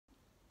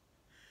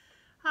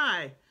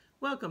Hi,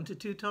 welcome to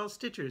Two Tall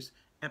Stitchers,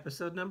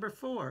 episode number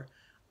 4.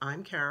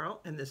 I'm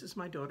Carol, and this is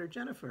my daughter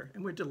Jennifer,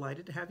 and we're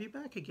delighted to have you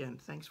back again.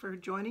 Thanks for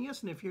joining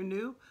us, and if you're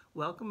new,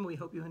 welcome. We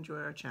hope you enjoy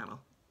our channel.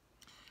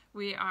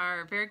 We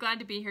are very glad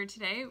to be here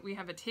today. We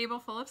have a table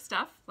full of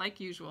stuff, like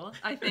usual,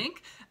 I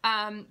think.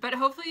 But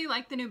hopefully you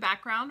like the new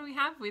background we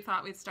have. We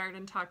thought we'd start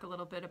and talk a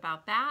little bit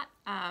about that.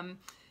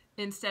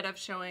 Instead of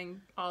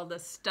showing all the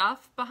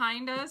stuff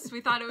behind us,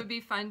 we thought it would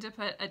be fun to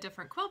put a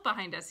different quilt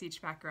behind us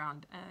each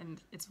background. And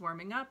it's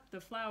warming up,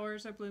 the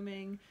flowers are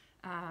blooming.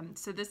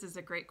 So this is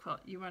a great quilt.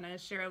 You want to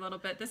share a little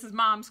bit? This is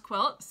Mom's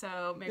quilt,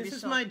 so maybe this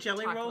is my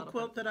jelly roll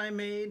quilt that I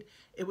made.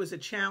 It was a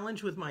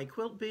challenge with my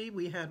quilt bee.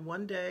 We had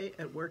one day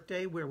at work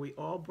day where we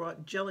all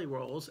brought jelly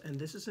rolls, and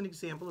this is an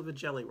example of a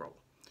jelly roll.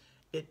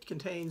 It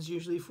contains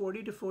usually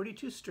 40 to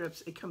 42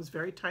 strips. It comes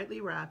very tightly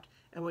wrapped,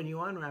 and when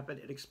you unwrap it,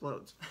 it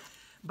explodes.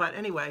 But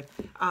anyway,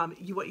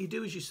 what you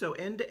do is you sew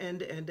end to end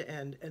to end to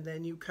end, and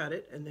then you cut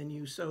it, and then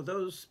you sew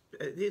those.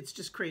 It's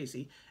just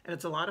crazy, and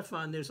it's a lot of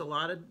fun. There's a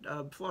lot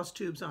of floss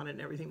tubes on it and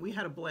everything. We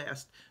had a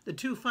blast. The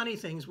two funny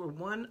things were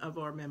one of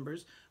our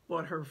members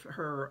bought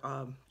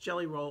her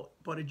jelly roll,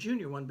 bought a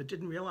junior one, but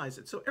didn't realize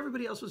it. So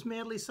everybody else was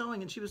madly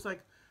sewing, and she was like,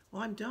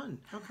 well, I'm done.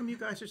 How come you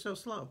guys are so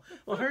slow?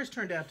 Well, hers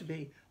turned out to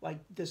be like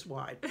this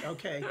wide,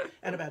 okay,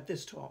 and about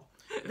this tall.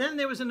 Then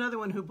there was another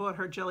one who bought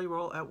her jelly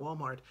roll at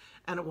Walmart.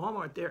 And at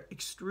Walmart, they're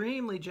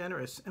extremely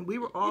generous. And we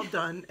were all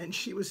done, and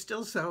she was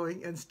still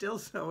sewing and still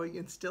sewing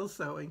and still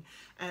sewing.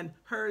 And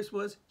hers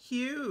was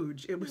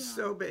huge. It was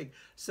so big.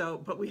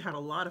 But we had a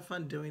lot of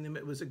fun doing them.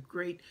 It was a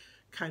great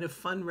kind of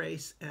fun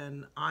race,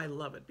 and I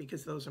love it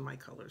because those are my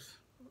colors.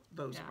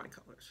 Those are my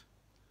colors.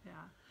 Yeah.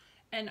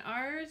 And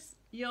ours,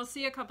 you'll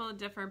see a couple of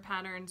different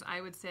patterns.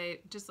 I would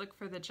say just look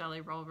for the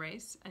jelly roll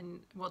race, and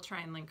we'll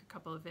try and link a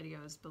couple of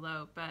videos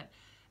below. But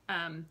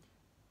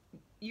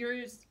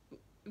yours,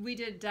 we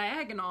did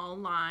diagonal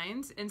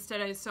lines instead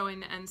of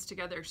sewing the ends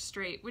together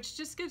straight, which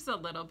just gives a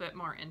little bit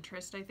more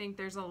interest. I think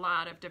there's a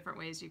lot of different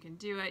ways you can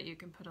do it. You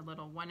can put a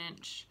little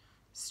 1-inch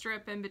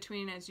strip in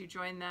between as you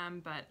join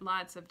them, but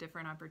lots of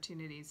different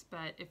opportunities.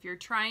 But if you're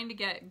trying to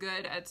get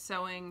good at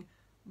sewing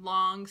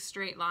long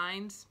straight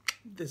lines,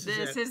 this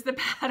is the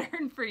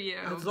pattern for you.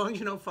 As long as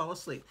you don't fall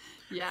asleep.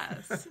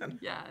 Yes,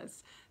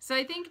 yes. So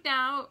I think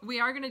now we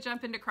are going to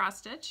jump into cross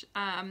stitch,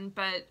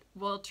 but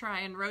we'll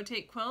try and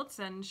rotate quilts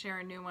and share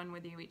a new one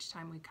with you each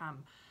time we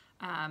come.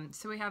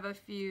 So we have a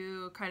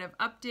few kind of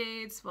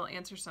updates. We'll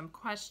answer some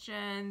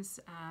questions,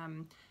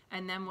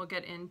 and then we'll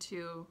get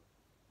into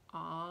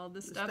all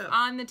the stuff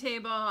on the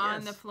table,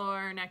 on the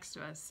floor next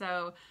to us.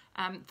 So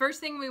first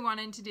thing we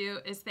wanted to do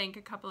is thank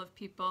a couple of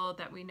people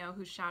that we know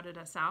who shouted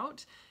us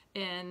out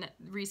in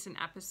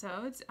recent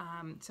episodes.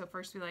 So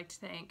first we like to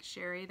thank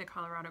Sheri, the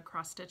Colorado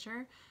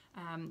Crosstitcher.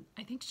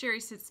 I think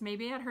Sheri sits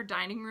maybe at her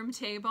dining room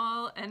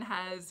table and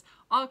has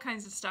all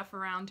kinds of stuff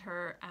around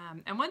her.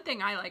 And one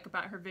thing I like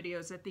about her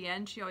videos, at the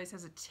end she always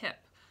has a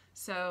tip.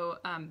 So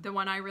the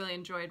one I really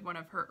enjoyed, one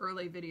of her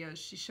early videos,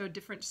 she showed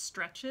different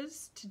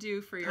stretches to do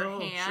for your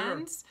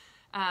hands.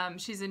 Sure.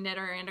 She's a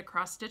knitter and a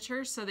cross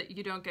stitcher, so that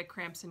you don't get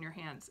cramps in your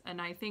hands.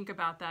 And I think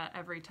about that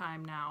every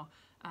time now,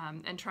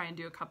 and try and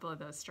do a couple of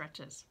those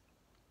stretches.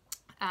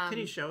 Can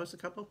you show us a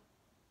couple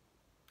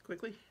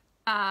quickly?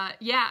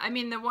 Yeah, I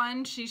mean, the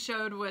one she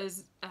showed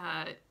was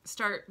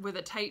start with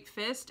a tight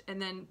fist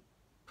and then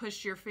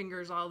push your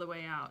fingers all the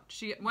way out.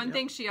 One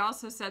thing she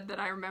also said that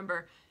I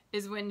remember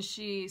is when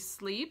she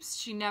sleeps,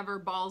 she never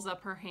balls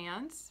up her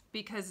hands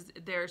because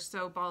they're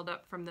so balled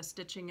up from the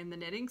stitching and the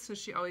knitting. So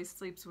she always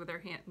sleeps with her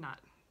hand, not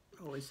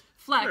always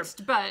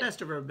flexed, but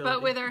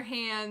with her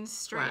hands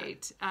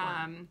straight.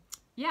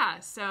 Yeah,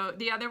 so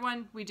the other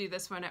one, we do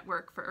this one at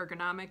work for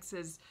ergonomics,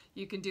 is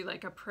you can do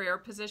like a prayer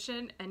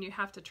position and you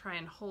have to try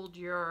and hold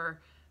your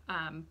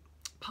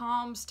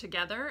palms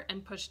together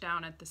and push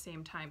down at the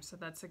same time. So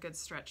that's a good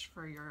stretch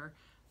for your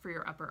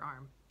upper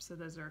arm. So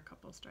those are a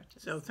couple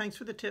stretches. So thanks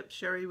for the tips,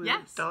 Sheri.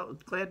 We're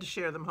glad to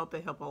share them. Hope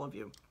they help all of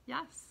you.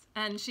 Yes,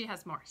 and she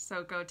has more.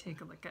 So go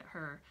take a look at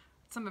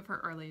some of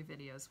her early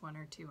videos, 1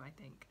 or 2, I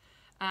think.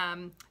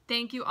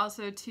 Thank you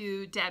also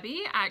to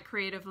Debbie at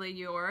Creatively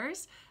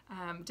Yours.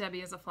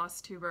 Debbie is a floss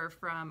tuber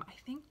from, I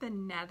think, the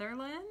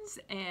Netherlands,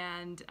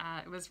 and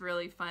it was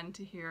really fun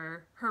to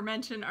hear her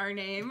mention our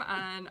name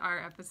on our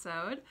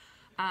episode.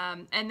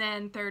 And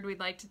then third, we'd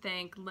like to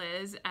thank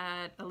Liz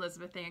at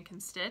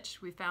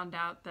ElizabethAnnCanStitch. We found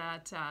out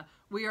that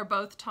we are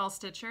both tall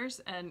stitchers,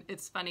 and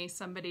it's funny,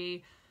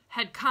 somebody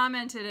had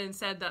commented and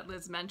said that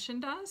Liz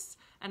mentioned us,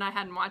 and I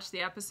hadn't watched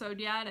the episode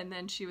yet, and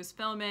then she was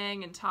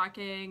filming and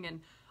talking,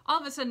 and all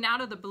of a sudden,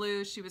 out of the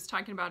blue, she was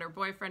talking about her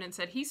boyfriend and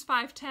said, he's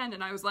 5'10",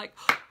 and I was like,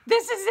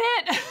 this is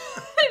it! And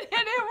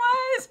it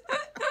was!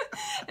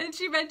 And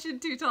she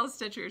mentioned 2 tall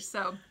stitchers,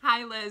 so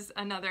hi Liz,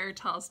 another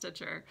tall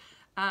stitcher.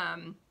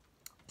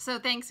 So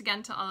thanks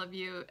again to all of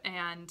you,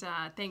 and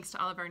thanks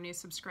to all of our new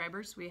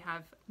subscribers. We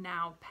have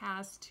now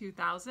passed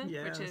 2,000,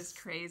 Yes. which is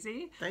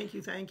crazy. Thank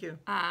you, thank you.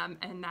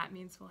 And that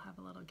means we'll have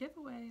a little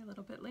giveaway a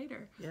little bit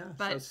later. Yeah,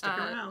 but so stick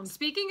around.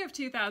 Speaking of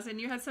 2,000,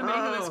 you had somebody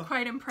who was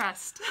quite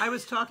impressed. I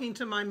was talking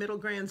to my middle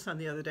grandson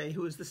the other day,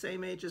 who is the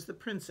same age as the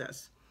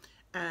princess.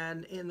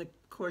 And in the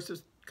course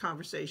of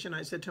conversation,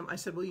 I said to him, I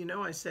said, well, you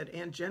know, I said,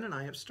 Aunt Jen and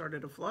I have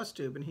started a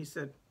Flosstube. And he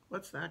said,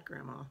 what's that,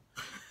 Grandma?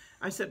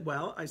 I said,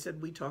 well, I said,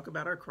 we talk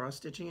about our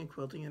cross-stitching and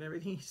quilting and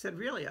everything. He said,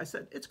 really? I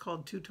said, it's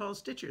called Two Tall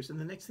Stitchers. And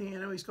the next thing I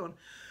know, he's going,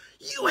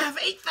 you have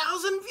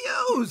 8,000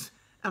 views!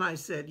 And I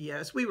said,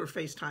 yes. We were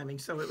FaceTiming,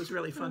 so it was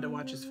really fun to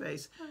watch his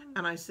face.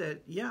 And I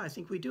said, yeah, I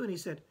think we do. And he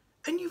said,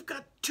 and you've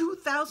got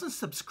 2,000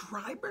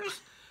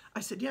 subscribers? I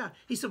said, yeah.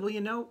 He said, well,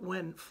 you know,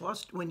 when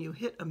you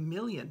hit 1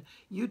 million,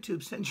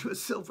 YouTube sends you a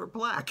silver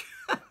plaque.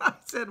 I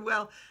said,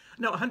 well...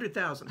 No,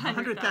 100,000.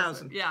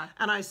 100,000. Yeah.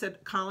 And I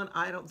said, Colin,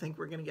 I don't think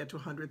we're going to get to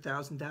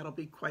 100,000. That'll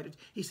be quite a...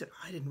 He said,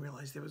 I didn't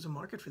realize there was a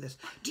market for this.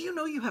 Do you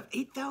know you have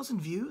 8,000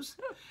 views?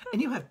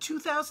 And you have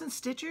 2,000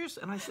 stitchers?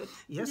 And I said,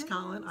 yes,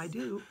 Colin, I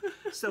do.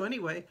 So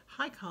anyway,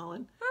 hi,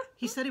 Colin.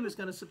 He said he was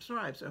going to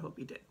subscribe, so I hope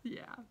he did.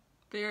 Yeah,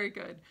 very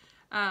good.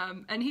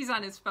 And he's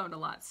on his phone a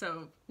lot,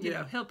 so you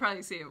know he'll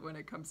probably see it when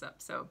it comes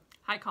up. So,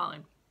 hi,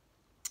 Colin.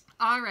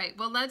 All right,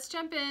 well, let's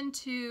jump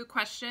into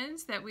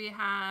questions that we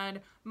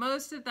had,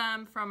 most of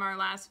them from our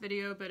last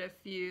video, but a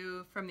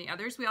few from the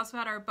others. We also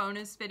had our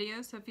bonus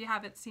video, so if you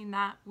haven't seen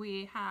that,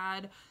 we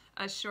had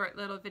a short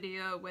little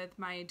video with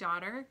my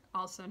daughter,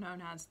 also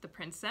known as the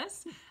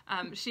princess.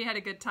 She had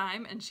a good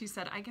time, and she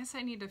said, I guess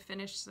I need to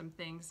finish some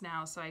things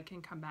now so I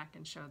can come back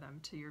and show them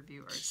to your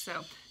viewers.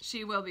 So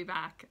she will be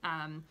back.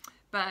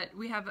 But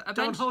we have a bunch...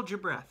 Don't hold your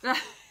breath.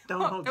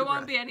 Don't hold your breath. It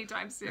won't be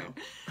anytime soon.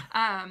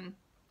 No.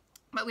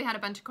 But we had a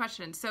bunch of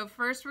questions. So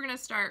first we're going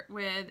to start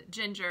with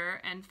Ginger.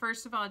 And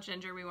first of all,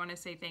 Ginger, we want to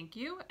say thank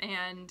you.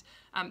 And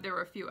there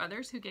were a few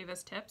others who gave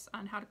us tips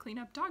on how to clean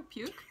up dog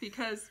puke,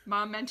 because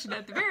Mom mentioned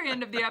at the very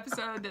end of the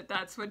episode that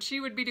that's what she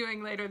would be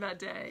doing later that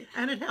day.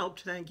 And it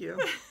helped, thank you.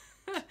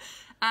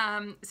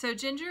 So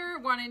Ginger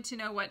wanted to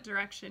know what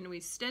direction we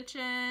stitch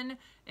in,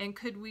 and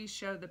could we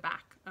show the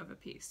back of a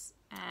piece.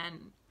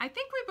 And I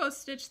think we both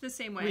stitch the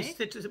same way.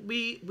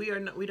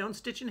 We don't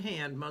stitch in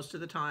hand most of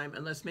the time,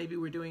 unless maybe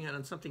we're doing it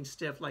on something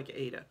stiff like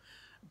Ada.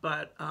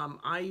 But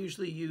I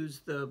usually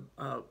use the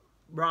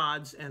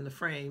rods and the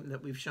frame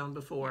that we've shown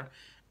before,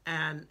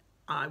 and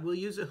I will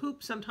use a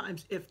hoop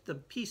sometimes if the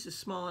piece is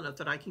small enough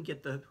that I can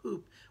get the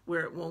hoop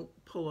where it won't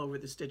pull over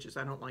the stitches.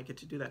 I don't like it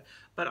to do that.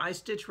 But I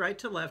stitch right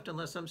to left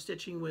unless I'm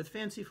stitching with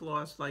fancy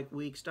floss like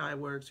Weeks Dye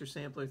Works or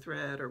Sampler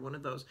Thread or one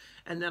of those.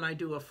 And then I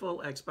do a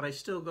full X, but I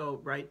still go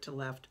right to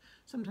left.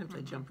 Sometimes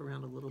I jump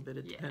around a little bit.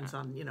 It depends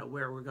on, you know,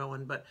 where we're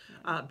going. But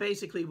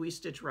basically we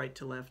stitch right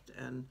to left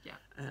and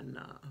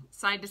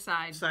side to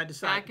side,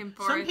 back and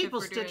forth. Some people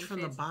stitch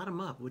from the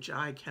bottom up, which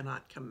I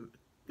cannot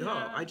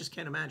I just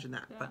can't imagine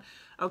that. But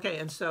okay,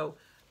 and so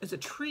as a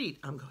treat,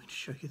 I'm going to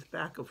show you the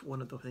back of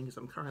one of the things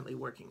I'm currently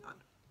working on.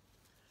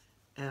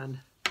 And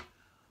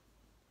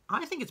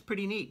I think it's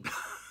pretty neat.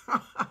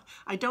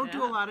 I don't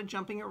do a lot of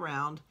jumping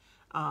around.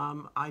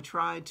 I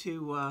try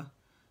to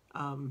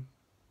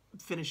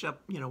finish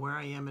up, you know, where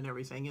I am and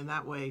everything. And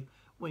that way,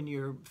 when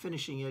you're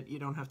finishing it, you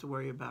don't have to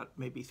worry about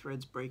maybe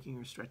threads breaking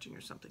or stretching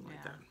or something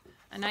like that.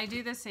 And I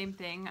do the same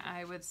thing,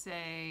 I would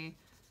say,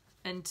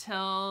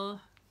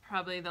 until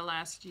probably the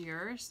last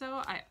year or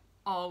so. I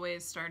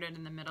always started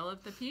in the middle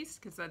of the piece,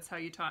 because that's how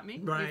you taught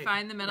me. Right, you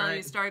find the middle,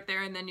 you start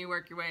there, and then you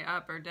work your way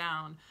up or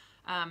down.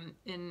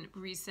 In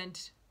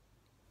recent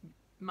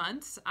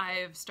months,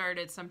 I've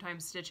started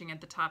sometimes stitching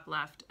at the top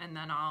left, and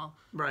then I'll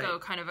go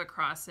kind of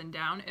across and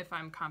down if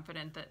I'm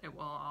confident that it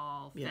will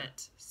all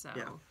fit. So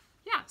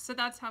so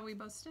that's how we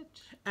both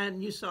stitch.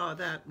 And you saw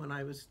that when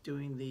I was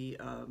doing the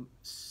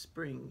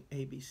spring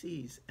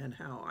ABCs, and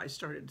how I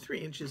started 3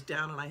 inches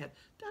down and I had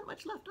that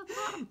much left on the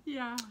bottom.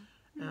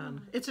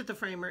 It's at the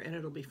framer and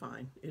it'll be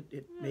fine.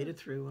 It made it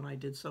through, and I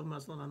did sew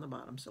muslin on the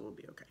bottom, so we'll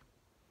be okay.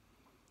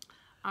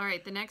 All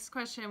right, the next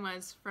question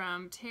was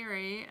from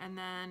Terry, and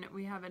then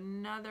we have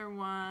another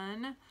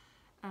one.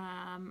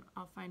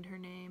 I'll find her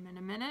name in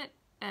a minute.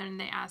 And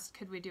they asked,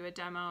 could we do a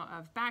demo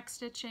of back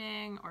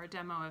stitching or a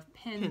demo of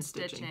pin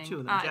stitching? Two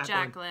of them,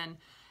 Jacqueline.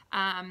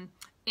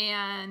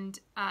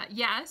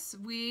 Yes,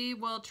 we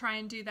will try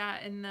and do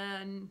that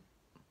in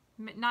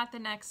not the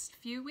next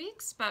few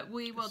weeks, but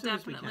we will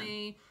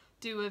definitely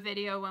do a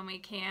video when we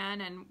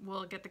can, and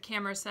we'll get the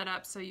camera set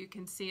up so you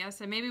can see us.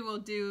 And maybe we'll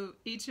do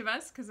each of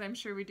us, because I'm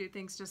sure we do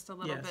things just a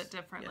little bit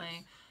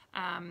differently.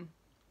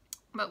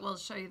 But we'll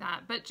show you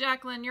that. But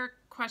Jacqueline, your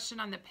question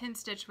on the pin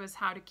stitch was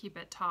how to keep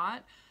it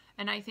taut.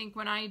 And I think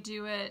when I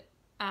do it,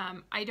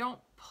 I don't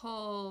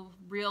pull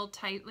real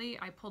tightly.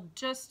 I pull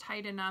just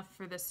tight enough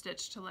for the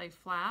stitch to lay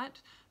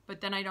flat, but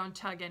then I don't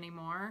tug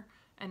anymore.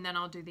 And then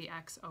I'll do the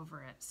X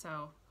over it.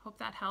 So hope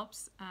that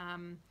helps.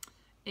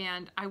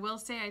 And I will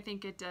say I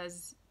think it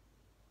does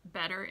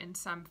better in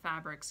some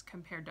fabrics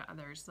compared to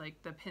others.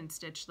 Like the pin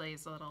stitch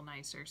lays a little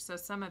nicer. So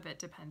some of it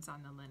depends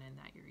on the linen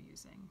that you're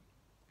using.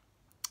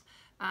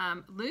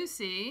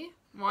 Lucy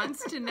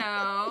wants to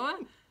know,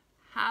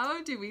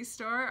 how do we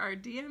store our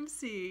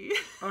DMC?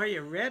 Are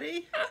you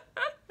ready?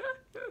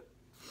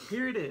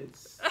 Here it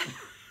is.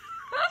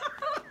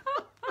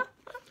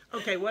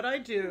 Okay, what I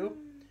do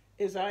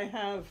is I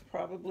have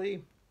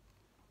probably,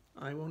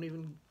 I won't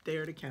even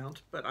dare to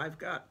count, but I've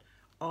got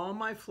all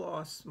my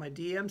floss, my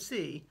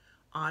DMC,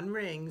 on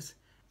rings,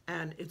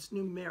 and it's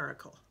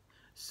numerical.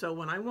 So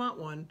when I want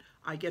one,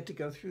 I get to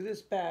go through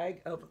this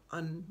bag of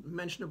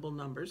unmentionable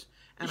numbers,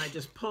 and I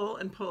just pull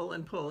and pull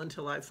and pull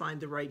until I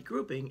find the right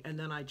grouping, and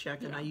then I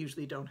check, and I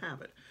usually don't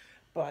have it.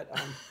 But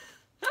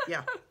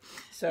yeah.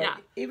 So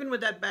even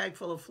with that bag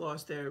full of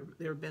floss, there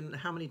have been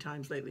how many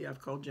times lately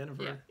I've called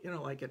Jennifer, you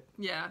know, like at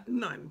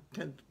 9,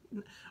 10.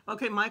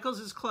 Okay, Michael's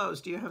is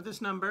closed. Do you have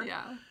this number?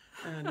 Yeah.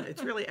 And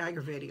it's really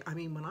aggravating. I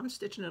mean, when I'm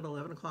stitching at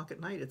 11 o'clock at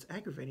night, it's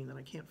aggravating that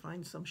I can't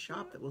find some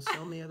shop that will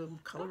sell me the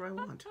color I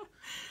want.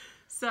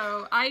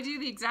 So I do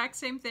the exact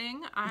same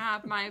thing. I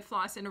have my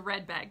floss in a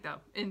red bag,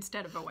 though,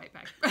 instead of a white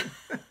bag.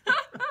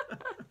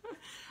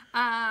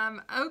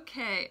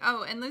 Okay.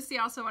 Oh, and Lucy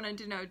also wanted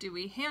to know, do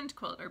we hand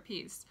quilt or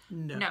piece?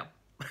 No.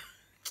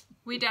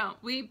 We don't.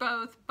 We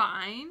both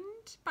bind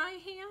by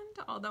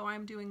hand, although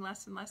I'm doing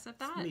less and less of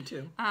that. Me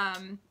too.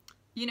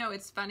 You know,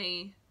 it's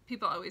funny.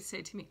 People always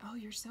say to me, oh,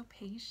 you're so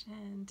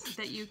patient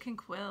that you can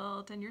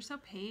quilt, and you're so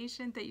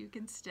patient that you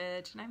can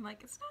stitch. And I'm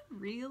like, it's not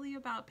really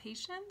about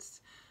patience.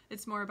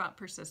 It's more about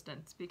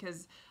persistence,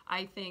 because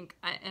I think,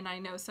 and I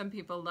know some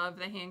people love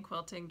the hand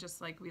quilting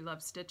just like we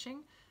love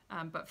stitching.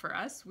 But for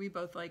us, we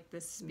both like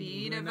the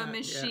speed of a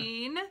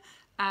machine,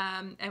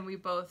 and we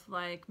both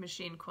like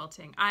machine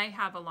quilting. I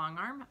have a long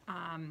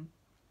arm,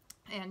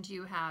 and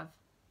you have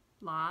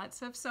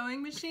lots of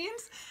sewing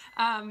machines.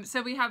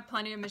 So we have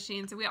plenty of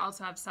machines, and we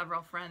also have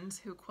several friends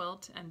who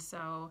quilt, and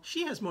so...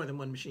 She has more than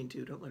one machine,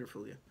 too. Don't let her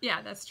fool you.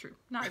 Yeah, that's true.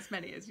 Not as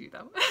many as you,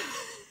 though.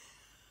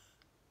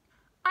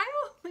 I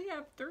only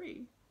have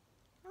 3.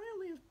 I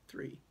only have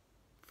 3.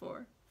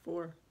 4.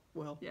 4.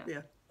 Well,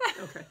 yeah.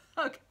 Okay.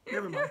 Okay.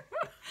 Never mind.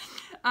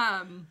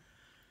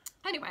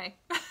 Anyway.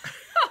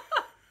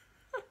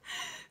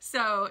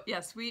 So,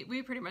 yes,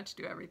 we pretty much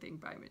do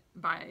everything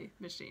by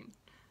machine.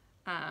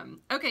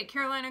 Okay,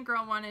 Carolina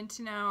Girl wanted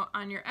to know,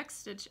 on your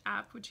Xstitch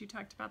app, which you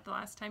talked about the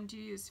last time, do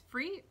you use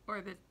free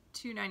or the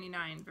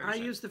 $2.99 version? I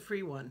use the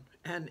free one,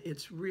 and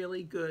it's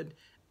really good,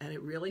 and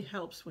it really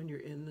helps when you're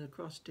in the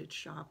cross-stitch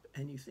shop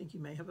and you think you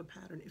may have a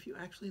pattern if you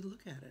actually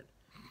look at it,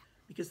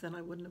 because then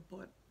I wouldn't have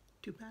bought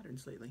 2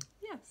 patterns lately.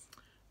 Yes.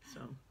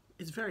 So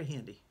it's very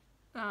handy.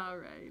 All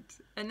right.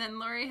 And then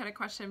Lori had a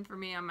question for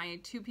me on my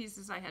 2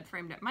 pieces I had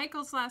framed at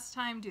Michael's last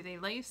time. Do they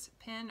lace,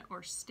 pin,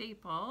 or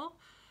staple?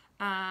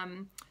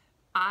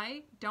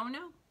 I don't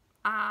know.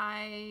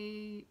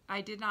 I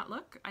did not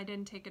look. I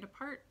didn't take it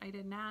apart. I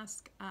didn't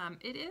ask.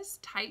 It is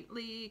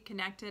tightly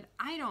connected.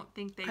 I don't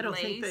think they lace. I don't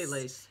think they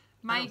lace.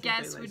 My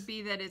guess would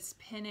be that it's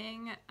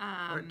pinning.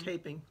 Or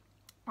taping.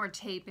 Or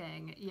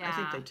taping, yeah. I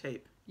think they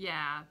tape.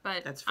 Yeah,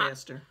 but... That's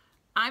faster.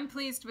 I'm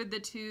pleased with the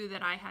 2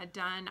 that I had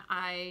done.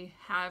 I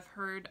have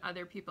heard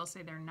other people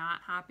say they're not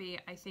happy.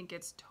 I think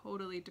it's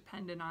totally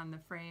dependent on the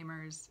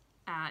framers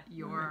at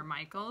your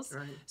Michael's.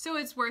 Right. So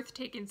it's worth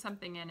taking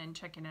something in and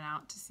checking it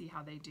out to see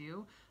how they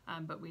do.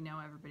 But we know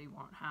everybody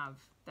won't have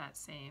that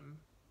same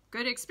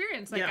good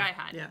experience like I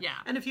had. Yeah.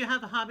 And if you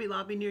have a Hobby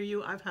Lobby near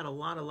you, I've had a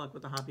lot of luck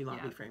with the Hobby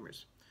Lobby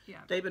framers. Yeah.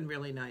 They've been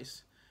really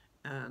nice.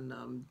 And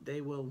they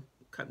will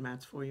cut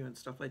mats for you and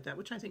stuff like that,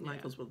 which I think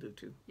Michael's will do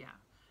too. Yeah.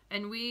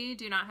 And we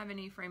do not have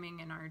any framing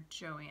in our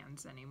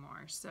Joann's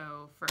anymore.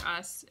 So for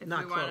us, if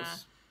we want to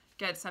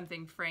get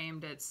something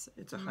framed, it's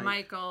a hike.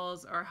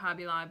 Michael's or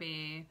Hobby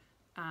Lobby.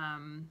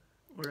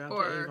 Or out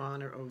to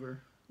Avon or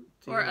over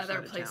to or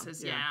other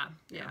places. Yeah.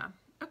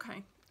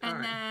 Okay. And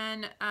right.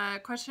 then a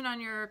question on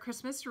your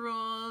Christmas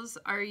rules.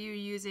 Are you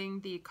using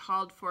the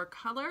called for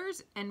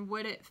colors, and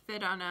would it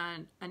fit on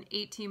an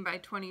 18 by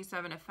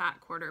 27, a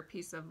fat quarter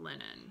piece of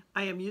linen?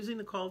 I am using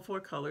the called for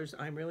colors.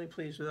 I'm really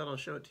pleased with that. I'll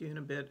show it to you in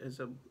a bit as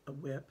a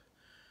whip,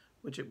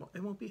 which it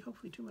won't be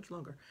hopefully too much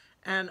longer.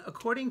 And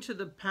according to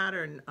the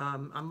pattern,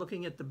 I'm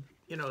looking at the,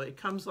 it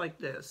comes like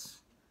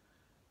this,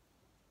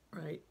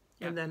 right?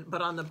 Yeah. And then,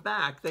 but on the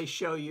back, they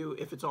show you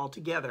if it's all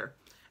together.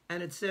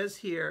 And it says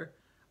here,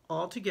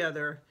 all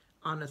together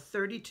on a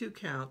 32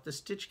 count, the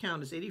stitch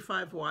count is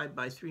 85 wide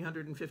by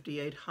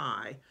 358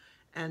 high,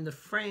 and the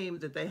frame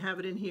that they have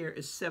it in here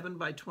is 7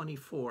 by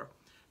 24.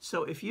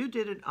 So if you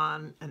did it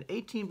on an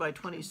 18 by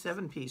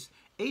 27 piece,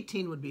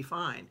 18 would be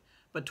fine,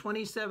 but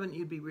 27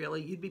 you'd be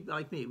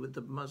like me with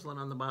the muslin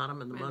on the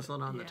bottom and the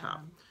muslin on the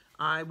top.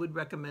 I would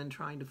recommend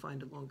trying to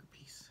find a longer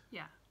piece.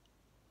 Yeah.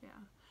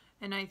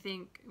 And I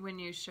think when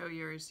you show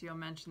yours, you'll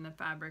mention the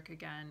fabric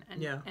again.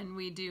 And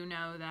we do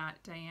know that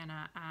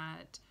Diana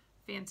at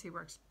Fancy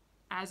Works,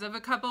 as of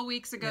a couple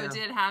weeks ago,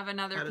 did have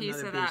another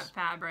piece of that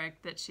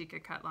fabric that she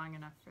could cut long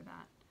enough for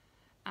that.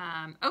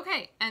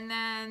 Okay, and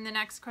then the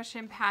next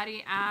question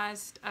Patty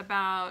asked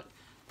about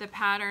the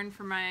pattern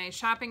for my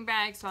shopping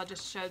bag, so I'll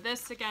just show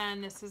this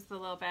again. This is the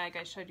little bag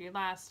I showed you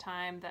last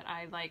time that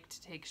I like to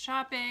take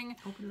shopping.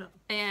 Open up.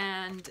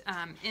 And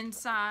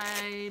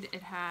inside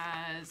it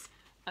has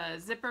a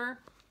zipper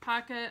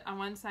pocket on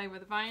one side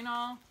with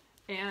vinyl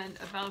and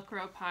a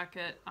Velcro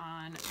pocket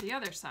on the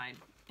other side.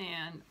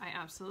 And I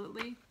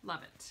absolutely love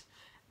it.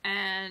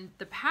 And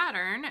the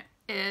pattern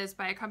is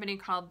by a company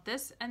called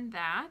This and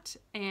That,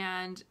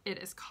 and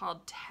it is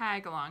called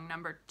Tag Along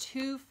number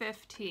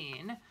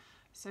 215.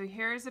 So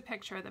here's a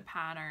picture of the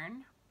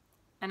pattern.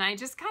 And I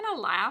just kind of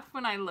laugh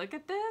when I look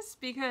at this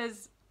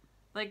because,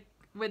 like,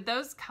 with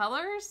those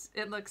colors,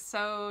 it looks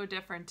so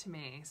different to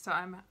me. So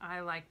I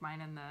like mine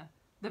in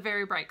the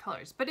very bright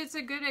colors. But it's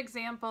a good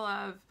example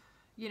of,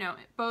 you know,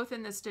 both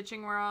in the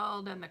stitching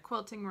world and the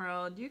quilting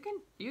world, you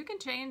can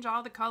change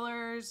all the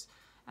colors.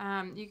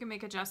 You can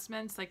make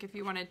adjustments. Like if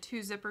you wanted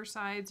 2 zipper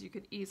sides, you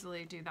could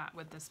easily do that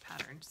with this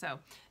pattern. So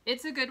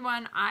it's a good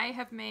one. I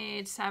have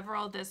made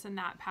several This and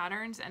That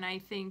patterns, and I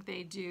think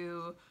they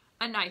do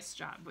a nice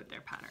job with their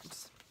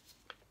patterns.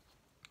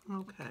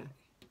 Okay.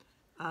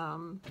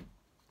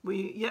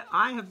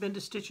 I have been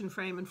to Stitch and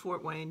Frame in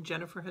Fort Wayne.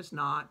 Jennifer has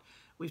not.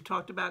 We've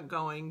talked about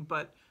going,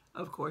 but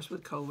of course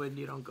with COVID,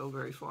 you don't go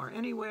very far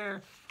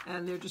anywhere,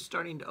 and they're just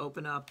starting to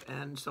open up,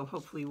 and so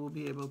hopefully we'll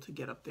be able to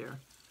get up there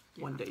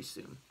one day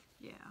soon.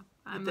 Yeah,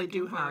 but they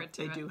do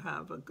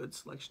have a good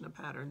selection of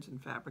patterns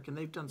and fabric, and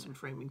they've done some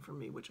framing for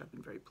me, which I've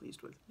been very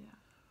pleased with.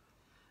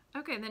 Yeah.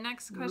 Okay, the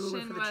next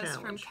question was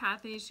from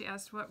Kathy. She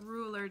asked, what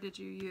ruler did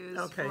you use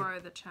for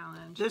the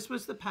challenge? This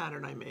was the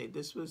pattern I made.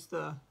 This was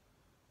the,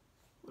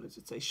 what does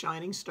it say?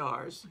 Shining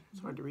Stars.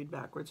 It's hard to read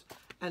backwards.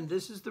 And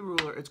this is the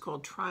ruler. It's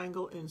called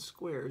Triangle and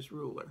Squares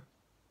ruler.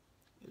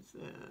 It's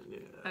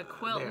a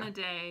quilt in a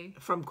day.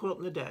 From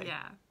Quilt in a Day.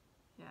 Yeah,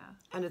 yeah.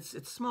 And it's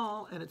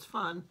small and it's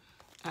fun.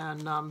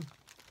 And I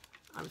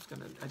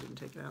didn't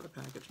take it out of the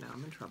package now.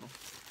 I'm in trouble.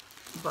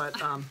 But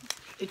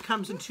it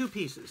comes in 2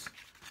 pieces.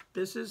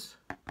 This is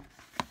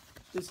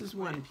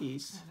one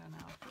piece. I don't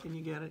know. Can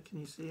you get it? Can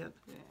you see it?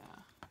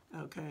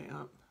 Yeah. Okay.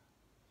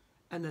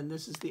 And then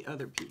this is the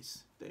other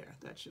piece there.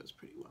 That shows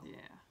pretty well. Yeah.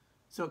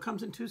 So it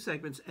comes in 2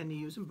 segments, and you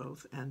use them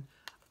both. And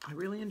I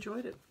really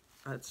enjoyed it.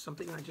 It's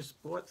something I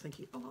just bought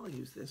thinking, oh, I'll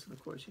use this. And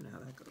of course, you know how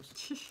that goes.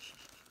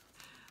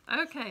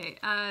 Okay,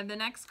 the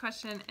next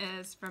question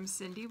is from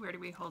Cindy. Where do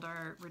we hold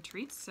our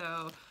retreats?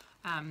 So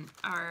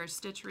our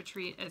Stitch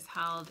retreat is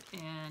held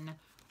in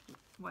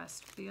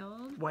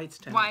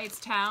Whitestown,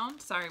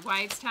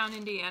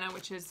 Indiana,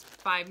 which is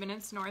 5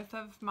 minutes north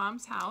of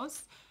Mom's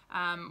house.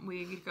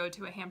 We go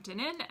to a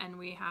Hampton Inn, and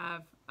we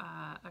have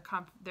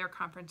their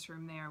conference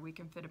room there. We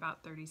can fit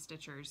about 30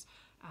 stitchers.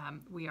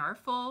 We are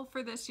full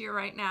for this year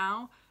right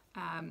now.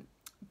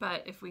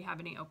 But if we have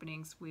any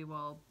openings,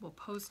 we'll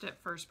post it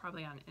first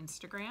probably on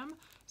Instagram.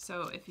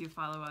 So if you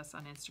follow us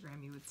on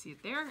Instagram, you would see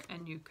it there,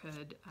 and you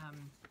could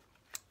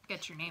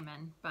get your name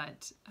in.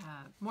 But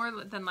more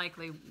than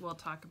likely, we'll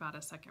talk about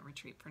a second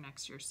retreat for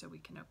next year so we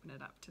can open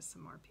it up to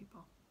some more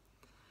people.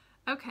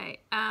 Okay,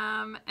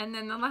 and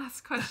then the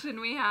last question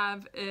we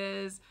have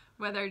is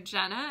whether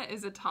Jenna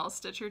is a tall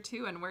stitcher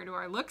too, and where do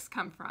our looks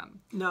come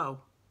from? No,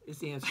 is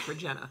the answer for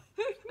Jenna.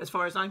 As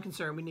far as I'm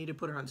concerned, we need to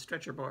put her on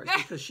stretcher bars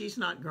because she's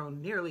not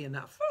grown nearly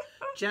enough.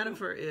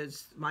 Jennifer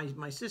is,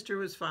 my sister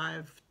was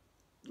 5'10"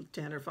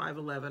 or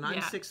 5'11".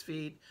 I'm 6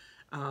 feet.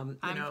 I'm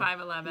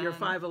 5'11". You're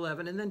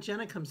 5'11", and then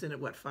Jenna comes in at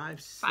what,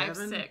 5'7"?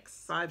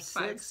 5'6".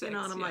 5'6", you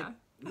know, and I'm like,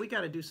 we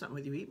got to do something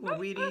with you. Eat more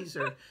Wheaties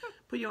or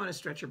put you on a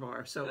stretcher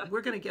bar. So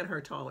we're going to get her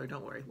taller.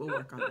 Don't worry. We'll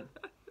work on it.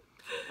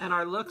 And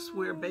our looks,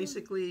 we're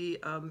basically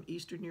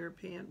Eastern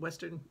European,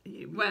 Western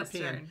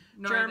European,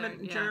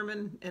 Northern,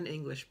 German, and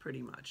English,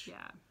 pretty much. Yeah,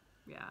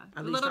 yeah.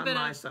 At least on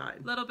my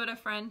side. A little bit of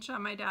French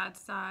on my dad's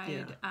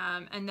side,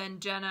 and then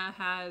Jenna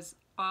has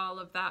all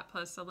of that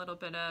plus a little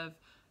bit of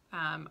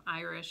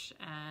Irish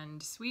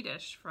and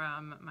Swedish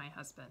from my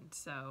husband.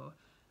 So,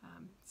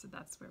 so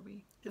that's where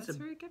we get our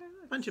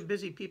looks. Bunch of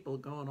busy people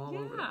going all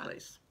over the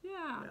place.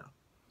 Yeah.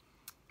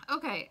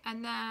 Okay,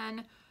 and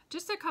then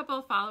just a couple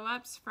of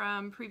follow-ups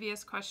from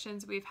previous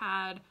questions. We've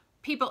had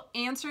people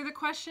answer the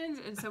questions,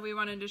 and so we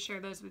wanted to share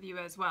those with you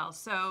as well.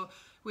 So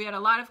we had a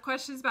lot of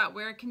questions about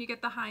where can you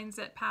get the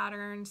Heinz-It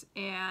patterns,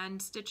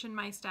 and Stitch in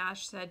My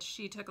Stash said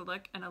she took a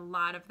look, and a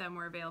lot of them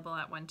were available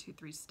at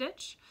 123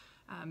 Stitch.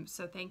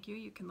 So thank you.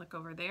 You can look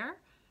over there.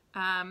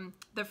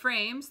 The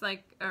frames,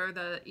 or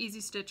the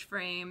Easy Stitch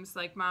frames,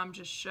 like Mom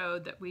just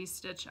showed that we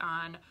stitch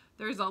on,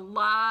 there's a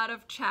lot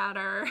of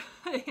chatter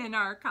in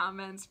our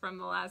comments from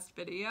the last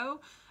video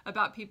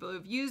about people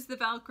who've used the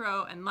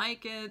Velcro and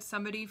like it.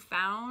 Somebody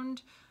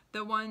found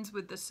the ones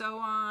with the sew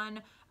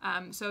on.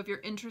 So if you're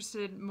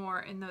interested more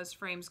in those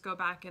frames, go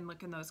back and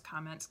look in those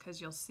comments because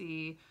you'll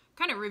see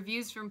kind of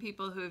reviews from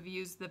people who have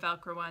used the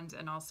Velcro ones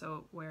and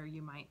also where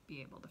you might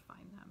be able to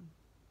find them.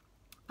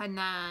 And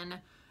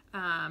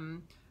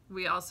then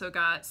we also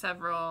got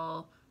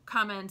several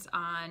comments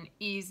on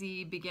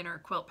easy beginner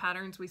quilt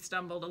patterns. We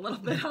stumbled a little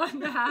bit on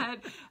that.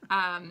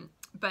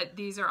 But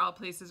these are all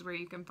places where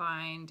you can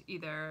find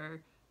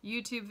either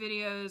YouTube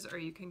videos, or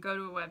you can go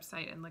to a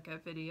website and look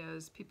at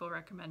videos. People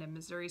recommended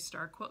Missouri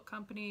Star Quilt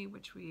Company,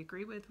 which we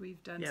agree with.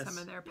 We've done some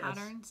of their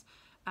patterns.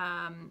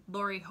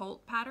 Lori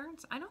Holt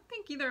patterns. I don't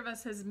think either of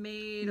us has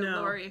made a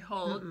Lori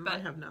Holt, but I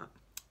have not.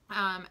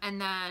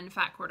 And then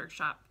Fat Quarter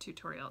Shop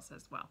tutorials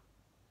as well.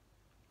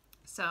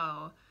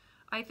 So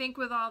I think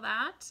with all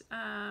that,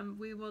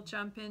 we will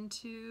jump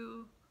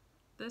into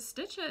the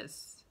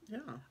stitches. Yeah.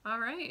 All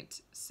right.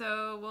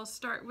 So we'll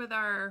start with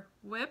our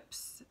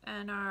whips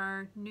and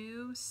our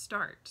new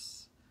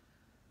starts.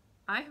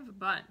 I have a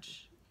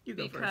bunch. You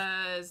go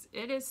because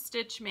it is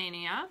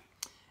Stitchmaynia,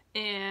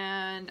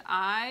 and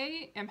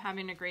I am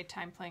having a great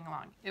time playing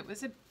along. It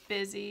was a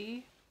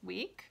busy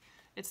week.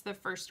 It's the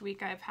first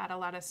week I've had a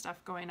lot of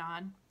stuff going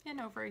on in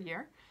over a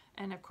year.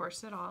 And of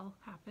course it all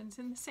happens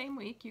in the same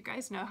week. You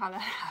guys know how that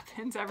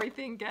happens.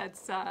 Everything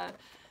gets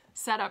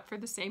set up for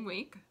the same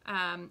week.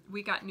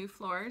 We got new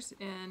floors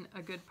in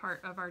a good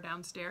part of our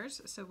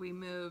downstairs. So we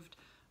moved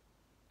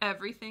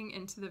everything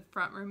into the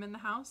front room in the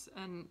house,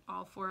 and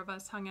all four of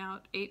us hung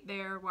out, ate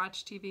there,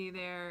 watched TV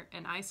there,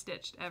 and I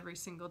stitched every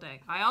single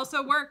day. I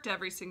also worked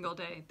every single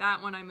day.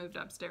 That one I moved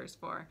upstairs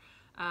for.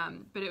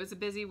 But it was a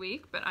busy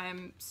week, but I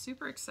am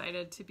super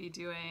excited to be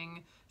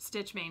doing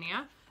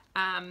Stitchmaynia.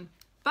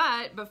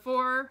 But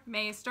before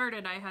May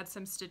started, I had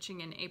some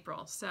stitching in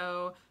April.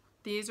 So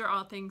these are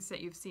all things that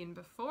you've seen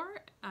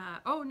before.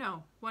 Oh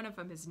no, one of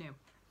them is new.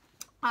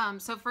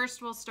 So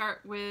first we'll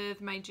start with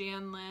my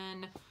Jan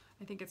Lynn,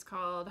 I think it's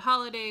called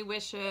Holiday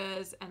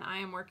Wishes, and I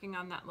am working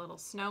on that little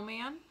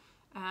snowman.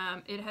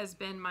 It has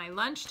been my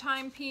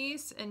lunchtime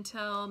piece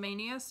until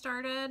Mania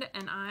started,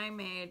 and I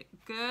made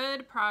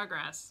good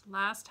progress.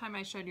 Last time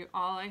I showed you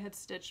all I had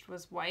stitched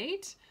was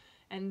white,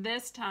 and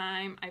this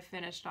time I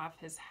finished off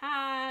his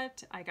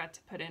hat. I got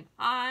to put in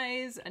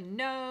eyes, a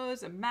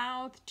nose, a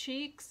mouth,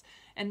 cheeks,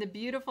 and the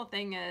beautiful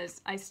thing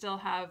is I still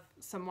have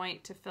some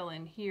white to fill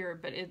in here,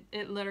 but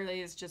it literally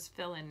is just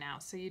fill in now,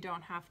 so you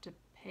don't have to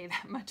pay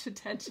that much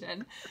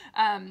attention.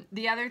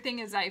 The other thing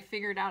is I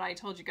figured out, I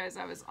told you guys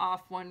I was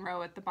off one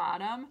row at the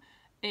bottom,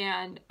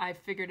 and I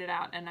figured it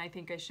out, and I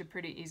think I should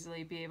pretty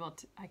easily be able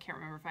to, I can't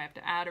remember if I have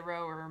to add a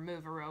row or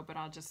remove a row, but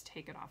I'll just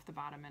take it off the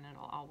bottom and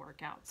it'll all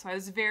work out. So I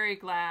was very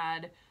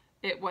glad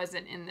it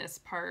wasn't in this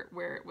part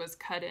where it was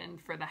cut in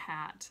for the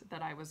hat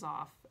that I was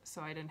off,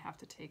 so I didn't have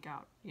to take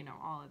out, you know,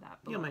 all of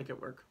that below. You'll make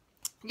it work.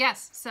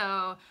 Yes,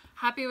 so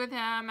happy with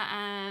him,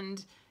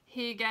 and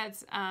he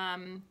gets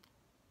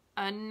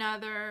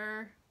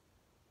another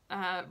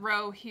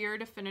row here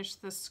to finish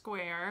the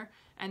square,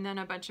 and then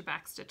a bunch of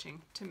back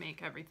stitching to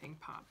make everything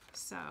pop.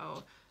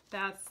 So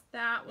that's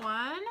that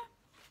one.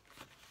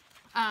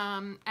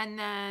 And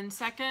then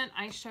second,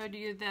 I showed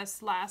you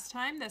this last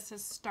time. This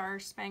is Star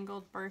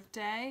Spangled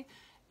Birthday.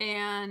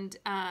 And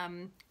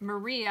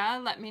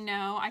Maria let me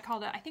know, I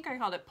think I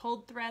called it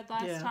pulled thread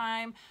last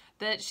time,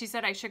 that she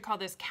said I should call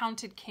this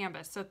counted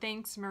canvas. So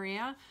thanks,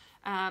 Maria.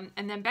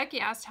 And then Becky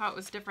asked how it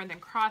was different than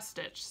cross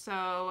stitch.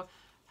 So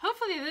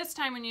hopefully this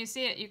time when you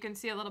see it, you can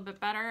see a little bit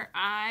better.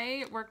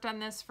 I worked on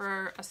this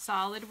for a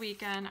solid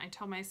weekend. I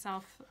told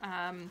myself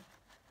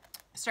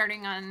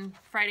starting on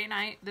Friday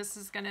night, this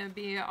is going to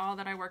be all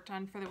that I worked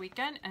on for the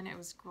weekend, and it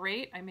was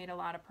great. I made a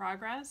lot of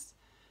progress.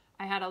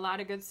 I had a lot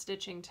of good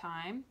stitching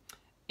time.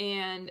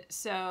 And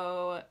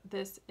so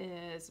this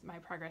is my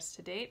progress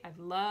to date. I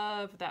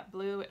love that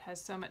blue. It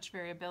has so much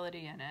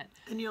variability in it.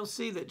 And you'll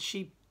see that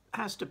she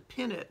has to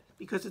pin it,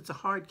 because it's a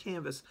hard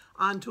canvas,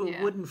 onto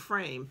a wooden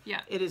frame.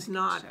 Yeah, it is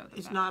not.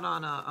 It's not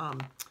on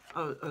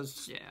a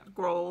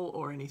scroll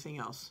or anything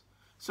else.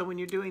 So when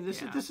you're doing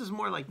this, this is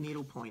more like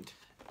needlepoint.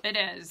 It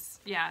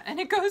is, yeah, and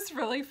it goes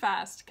really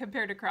fast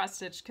compared to cross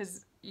stitch,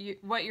 because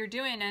what you're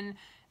doing,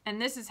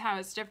 and this is how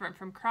it's different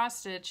from cross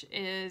stitch,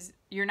 is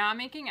you're not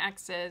making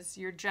X's.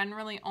 You're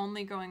generally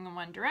only going in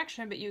one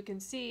direction, but you can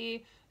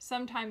see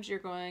sometimes you're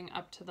going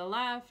up to the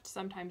left,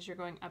 sometimes you're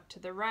going up to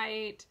the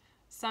right,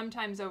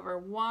 sometimes over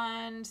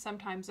one,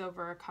 sometimes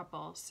over a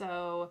couple.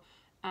 So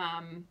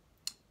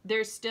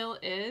there still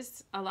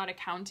is a lot of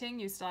counting.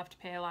 You still have to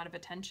pay a lot of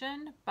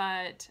attention,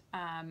 but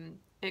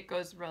it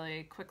goes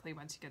really quickly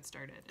once you get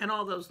started. And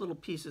all those little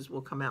pieces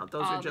will come out.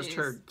 Those are just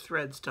her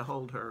threads to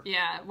hold her.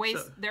 Yeah,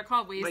 they're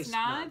called waist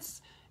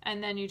knots.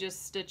 And then you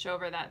just stitch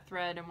over that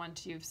thread, and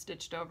once you've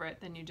stitched over it,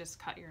 then you just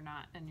cut your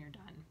knot and you're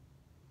done.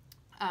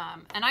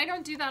 And I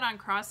don't do that on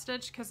cross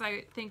stitch because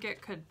I think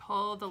it could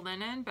pull the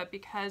linen, but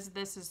because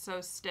this is so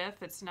stiff,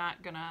 it's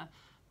not gonna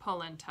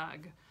pull and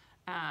tug.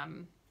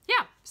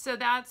 Yeah, so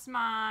that's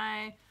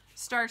my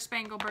Star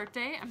Spangled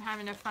Birthday. I'm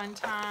having a fun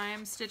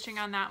time stitching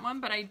on that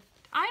one, but I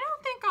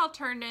don't think I'll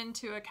turn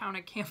into a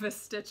counted canvas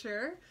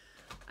stitcher.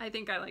 I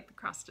think I like the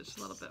cross stitch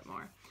a little bit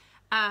more.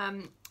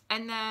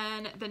 And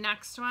then the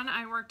next one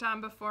I worked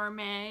on before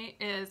May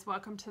is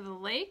Welcome to the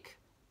Lake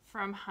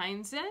from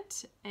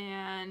Heinzit.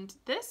 And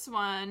this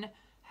one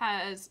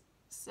has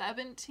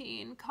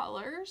 17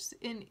 colors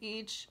in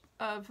each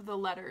of the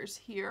letters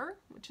here,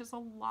 which is a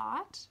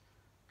lot.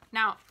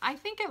 Now, I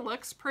think it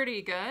looks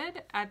pretty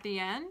good at the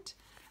end.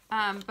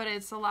 but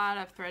it's a lot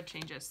of thread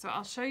changes. So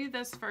I'll show you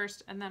this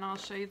first, and then I'll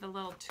show you the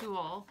little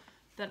tool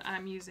that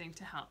I'm using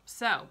to help.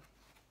 So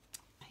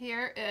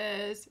here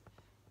is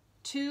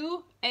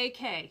 2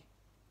 AK.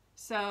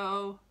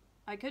 So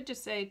I could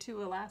just say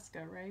to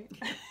Alaska, right?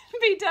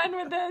 Be done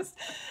with this.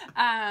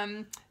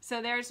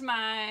 So there's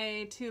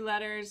my 2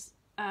 letters.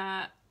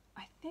 I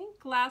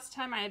think last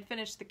time I had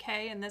finished the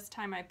K, and this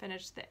time I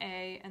finished the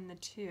A and the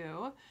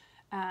 2.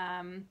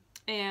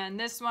 And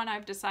this one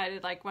I've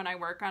decided, like, when I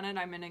work on it,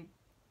 I'm going to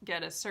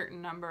get a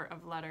certain number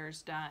of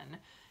letters done.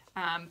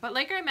 But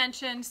like I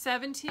mentioned,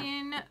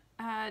 17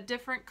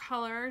 different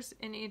colors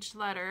in each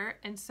letter.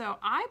 And so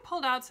I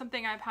pulled out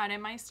something I've had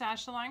in my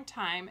stash a long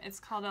time. It's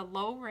called a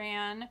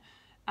low-ran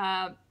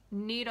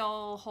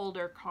needle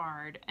holder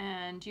card.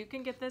 And you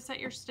can get this at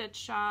your stitch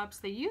shops.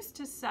 They used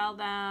to sell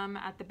them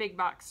at the big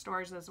box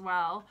stores as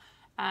well.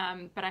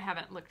 But I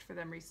haven't looked for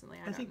them recently.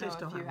 I think they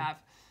still have. You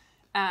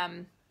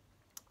have.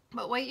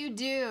 But what you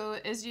do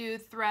is you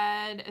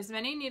thread as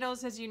many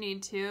needles as you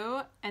need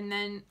to, and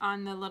then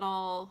on the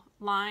little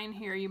line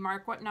here, you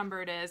mark what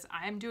number it is.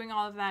 I'm doing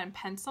all of that in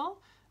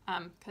pencil,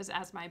 because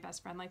as my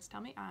best friend likes to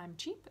tell me, I'm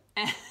cheap,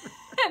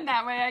 and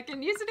that way I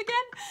can use it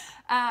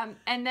again.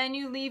 And then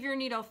you leave your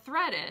needle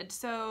threaded,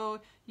 so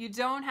you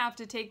don't have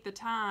to take the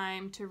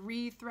time to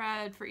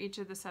re-thread for each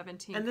of the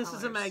 17 And this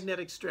colors. is a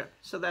magnetic strip,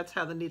 so that's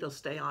how the needles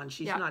stay on.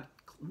 She's not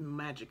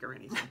magic or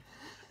anything.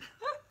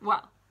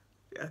 Well.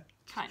 Yeah.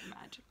 Kind of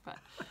magic, but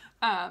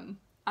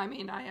I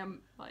mean, I am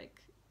like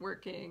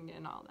working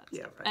and all that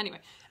stuff. Right. Anyway,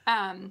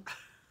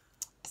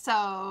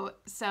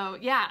 so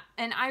yeah,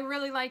 and I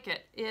really like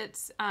it.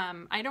 It's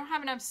I don't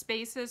have enough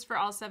spaces for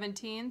all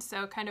 17,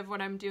 so kind of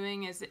what I'm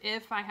doing is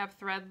if I have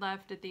thread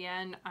left at the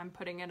end, I'm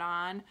putting it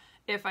on.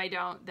 If I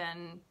don't,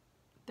 then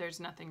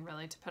there's nothing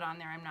really to put on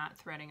there. I'm not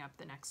threading up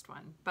the next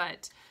one,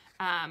 but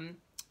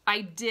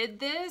I did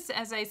this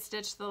as I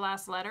stitched the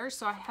last letter,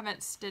 so I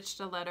haven't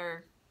stitched a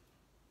letter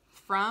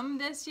from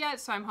this yet,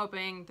 so I'm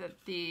hoping that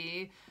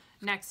the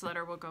next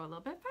letter will go a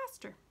little bit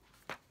faster.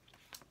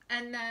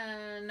 And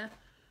then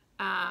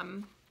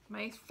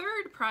my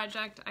third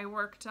project I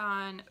worked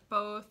on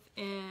both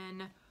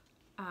in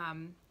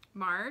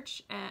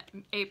March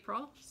and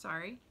April,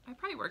 sorry. I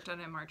probably worked on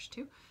it in March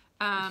too.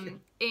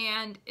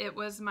 And it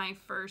was my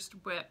first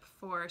whip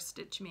for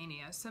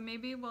Stitchmaynia. So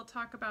maybe we'll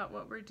talk about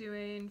what we're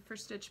doing for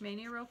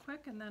Stitchmaynia real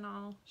quick, and then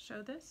I'll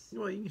show this.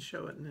 Well, you can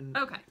show it and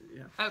then... Okay.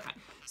 Yeah. Okay.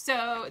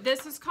 So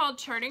this is called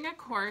Charting a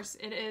Course.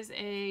 It is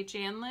a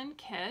Janlin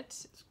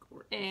kit,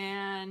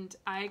 and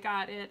I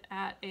got it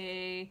at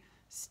a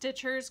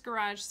Stitcher's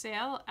garage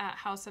sale at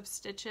House of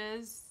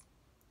Stitches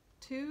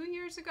 2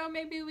 years ago.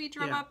 Maybe we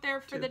drove up there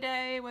for the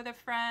day with a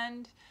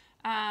friend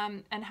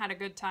and had a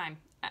good time.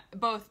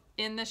 Both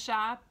in the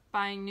shop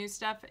buying new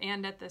stuff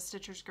and at the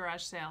Stitcher's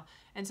garage sale.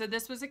 And so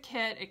this was a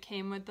kit. It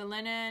came with the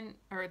linen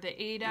or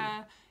the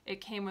Ada.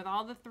 It came with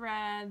all the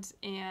threads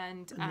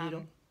and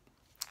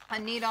a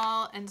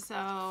needle. And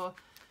so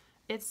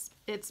it's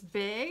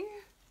big.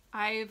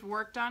 I've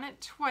worked on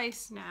it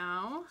twice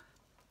now.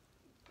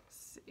 Let's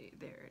see,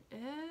 there it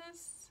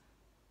is.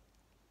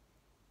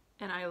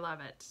 And I love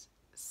it.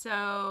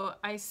 So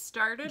I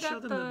started show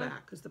them the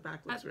back, because the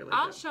back looks really good.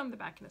 I'll show them the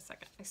back in a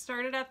second. I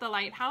started at the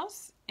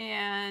lighthouse,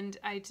 and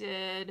I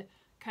did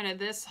kind of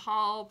this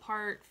hall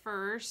part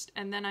first,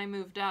 and then I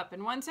moved up.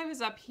 And once I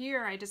was up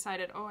here, I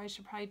decided, oh, I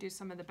should probably do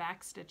some of the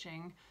back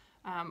stitching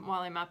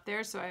while I'm up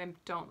there, so I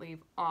don't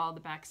leave all the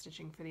back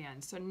stitching for the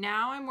end. So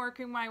now I'm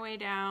working my way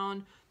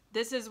down.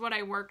 This is what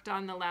I worked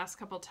on the last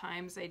couple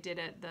times. I did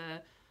it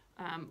the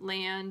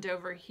land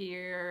over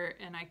here,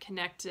 and I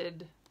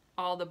connected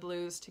all the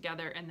blues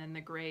together, and then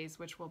the grays,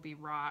 which will be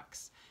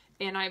rocks.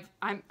 And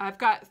I've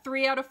got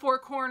 3 out of 4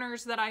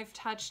 corners that I've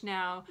touched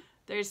now.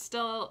 There's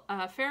still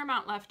a fair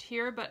amount left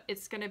here, but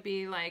it's going to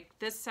be like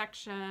this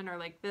section or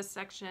like this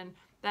section.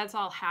 That's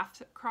all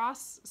half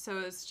cross, so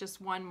it's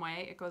just one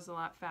way. It goes a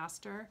lot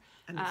faster.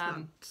 And it's not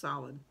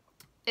solid.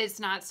 It's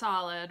not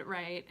solid,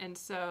 right? And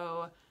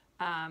so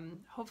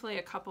hopefully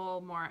a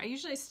couple more. I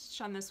usually stitch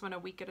on this one a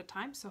week at a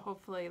time, so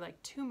hopefully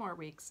like 2 more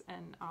weeks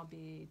and I'll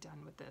be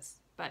done with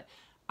this. But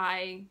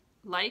I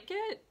like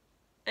it,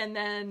 and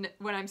then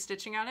when I'm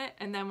stitching on it,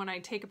 and then when I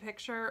take a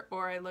picture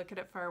or I look at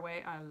it far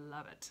away, I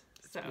love it.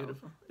 So it's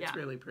beautiful. It's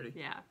really pretty.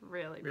 Yeah,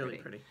 really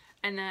pretty.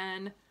 And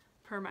then,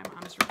 per my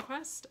mom's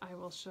request, I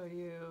will show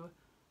you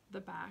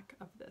the back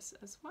of this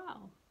as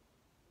well.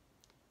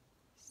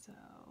 So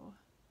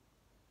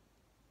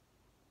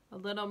a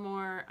little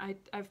more.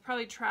 I've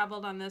probably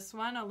traveled on this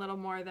one a little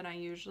more than I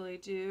usually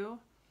do.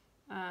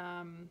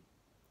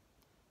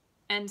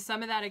 And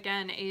some of that,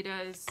 again,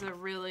 Ada is a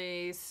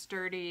really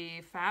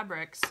sturdy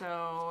fabric,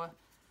 so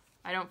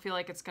I don't feel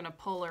like it's going to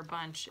pull or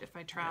bunch if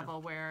I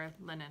travel where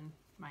linen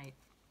might.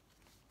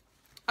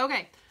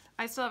 Okay,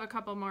 I still have a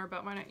couple more,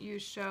 but why don't you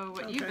show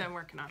what you've been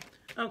working on?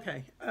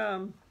 Okay,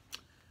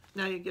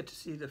 now you get to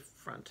see the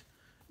front.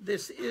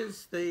 This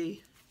is the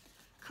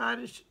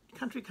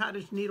Country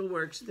Cottage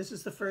Needleworks. This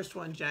is the first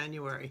one,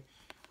 January.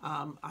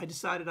 I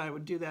decided I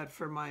would do that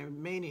for my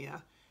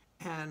Mania.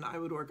 and I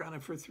would work on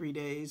it for 3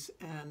 days,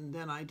 and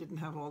then I didn't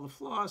have all the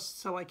floss,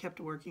 so I kept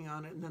working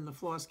on it, and then the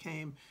floss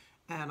came,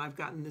 and I've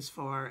gotten this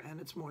far, and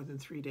it's more than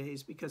 3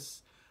 days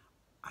because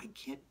I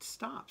can't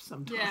stop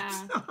sometimes.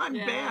 Yeah. I'm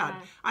Yeah. bad.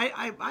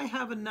 I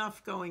have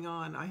enough going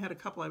on. I had a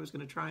couple I was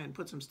going to try and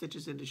put some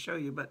stitches in to show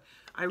you, but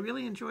I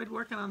really enjoyed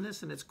working on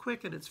this, and it's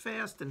quick, and it's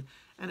fast, and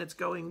it's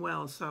going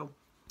well, so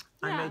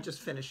I may just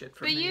finish it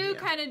for But Mania. you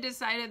kind of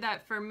decided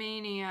that for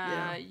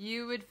Mania,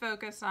 you would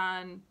focus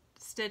on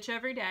stitch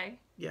every day.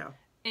 Yeah.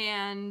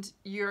 And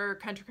your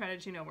Country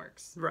Cottage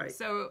works. Right.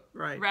 So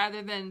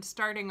rather than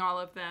starting all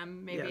of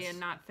them, maybe and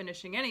not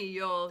finishing any,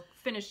 you'll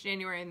finish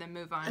January and then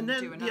move on and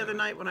then to another the other one.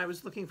 night when I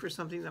was looking for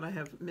something that I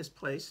have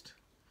misplaced,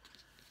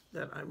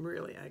 that I'm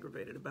really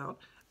aggravated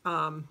about,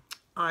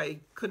 I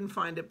couldn't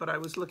find it, but I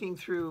was looking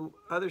through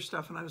other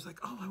stuff and I was like,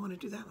 oh, I want to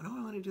do that one. Oh,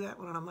 I want to do that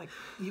one. And I'm like,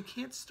 you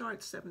can't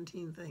start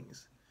 17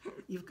 things.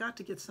 You've got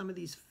to get some of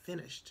these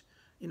finished.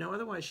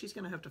 Otherwise she's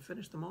going to have to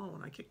finish them all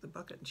when I kick the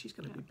bucket, and she's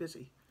going to be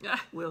busy. Yeah.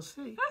 We'll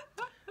see.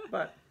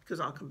 But because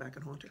I'll come back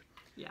and haunt her.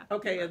 Yeah.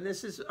 Okay, and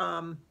this is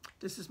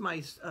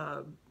my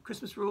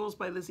Christmas Rules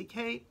by Lizzie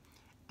Kate,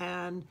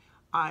 and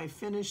I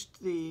finished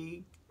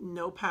the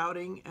no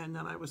pouting, and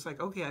then I was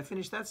like, okay, I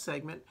finished that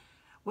segment.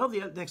 Well,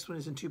 the next one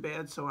isn't too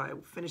bad, so I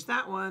finished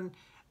that one,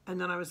 and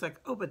then I was like,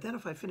 oh, but then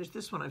if I finish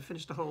this one, I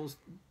finished the whole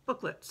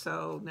booklet.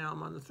 So now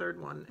I'm on the third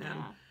one,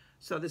 and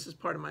so this is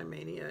part of my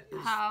mania.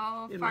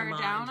 How in far my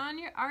mind. down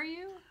are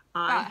you?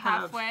 I About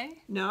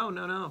halfway?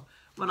 No.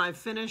 When I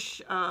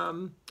finish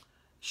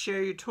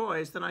Share Your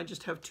Toys, then I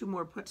just have 2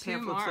 more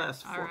pamphlets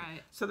left. All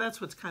right. So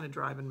that's what's kind of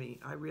driving me.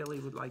 I really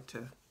would like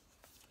to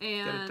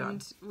get it done.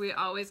 And we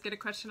always get a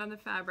question on the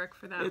fabric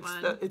for that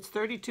one. It's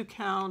 32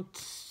 count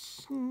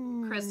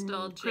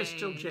Crystal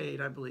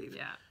Jade, I believe.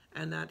 Yeah.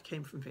 And that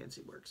came from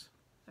Fancy Works.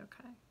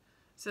 Okay.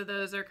 So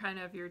those are kind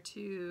of your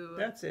 2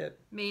 That's it.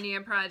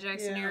 Mania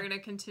projects, and Yeah. you're going to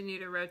continue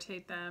to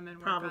rotate them and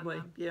work Probably,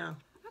 on them. yeah.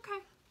 Okay,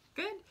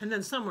 good. And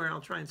then somewhere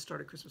I'll try and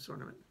start a Christmas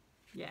ornament.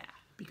 Yeah.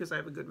 Because I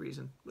have a good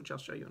reason, which I'll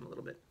show you in a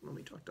little bit when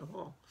we talk to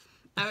Hall.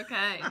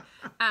 Okay.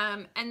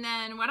 And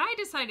then what I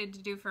decided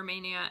to do for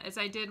Mania is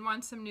I did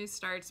want some new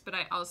starts, but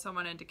I also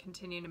wanted to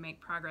continue to make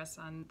progress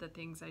on the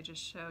things I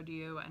just showed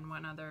you and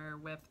one other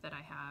whip that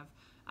I have.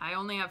 I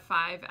only have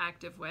 5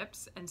 active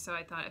whips, and so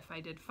I thought if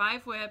I did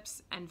 5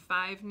 whips and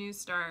 5 new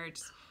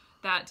starts,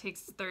 that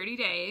takes 30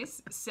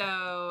 days.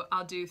 So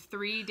I'll do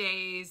 3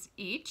 days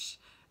each.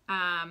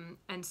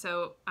 And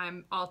so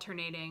I'm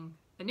alternating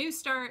a new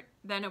start,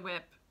 then a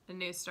whip, a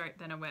new start,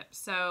 then a whip.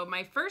 So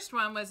my first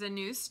one was a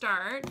new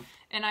start,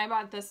 and I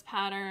bought this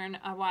pattern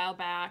a while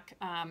back.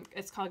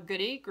 It's called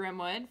Goody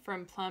Grimwood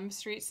from Plum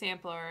Street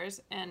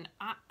Samplers, and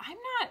I'm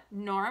not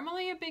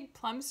normally a big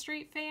Plum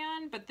Street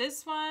fan, but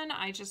this one,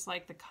 I just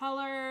like the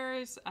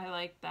colors. I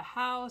like the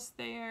house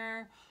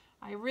there.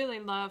 I really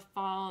love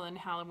fall and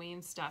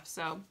Halloween stuff,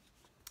 so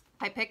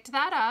I picked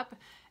that up,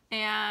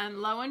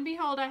 and lo and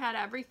behold, I had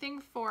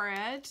everything for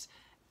it.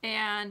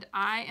 And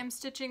I am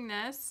stitching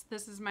this.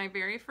 This is my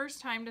very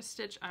first time to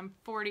stitch on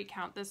 40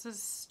 count. This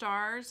is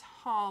Stars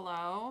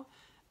Hollow.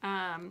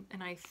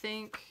 And I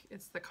think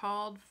it's the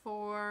called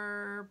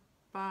for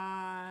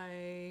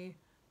by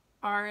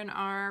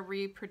R&R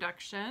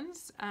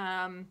Reproductions.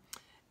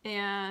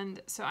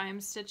 And so I'm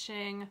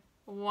stitching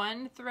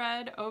 1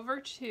 thread over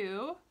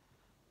 2.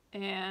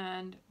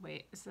 And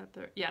wait, is that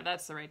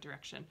that's the right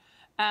direction.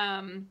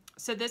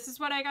 So this is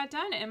what I got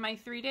done in my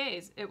 3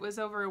 days. It was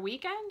over a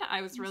weekend.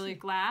 I was really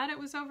glad it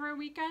was over a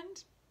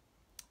weekend.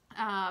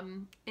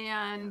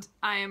 And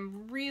I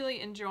am really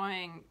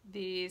enjoying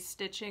the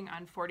stitching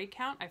on 40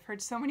 count. I've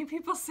heard so many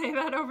people say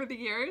that over the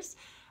years.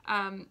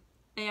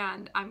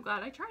 And I'm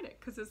glad I tried it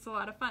because it's a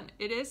lot of fun.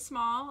 It is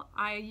small.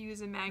 I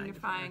use a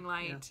magnifying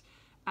light.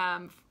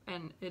 Yeah.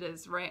 And it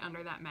is right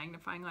under that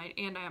magnifying light.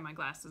 And I have my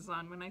glasses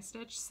on when I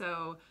stitch.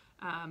 So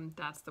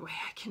that's the way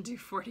I can do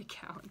 40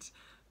 count.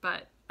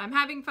 But I'm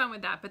having fun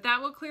with that. But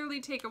that will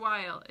clearly take a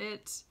while.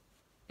 It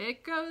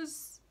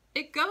goes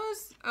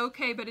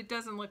okay, but it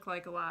doesn't look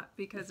like a lot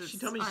because it's she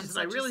told me, on she said,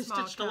 such I really a small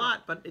stitched count. a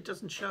lot, but it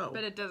doesn't show.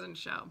 But it doesn't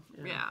show.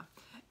 Yeah.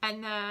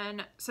 And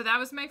then, so that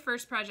was my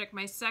first project.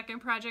 My second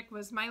project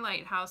was my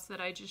lighthouse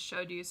that I just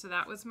showed you. So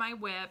that was my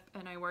whip,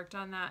 and I worked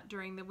on that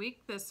during the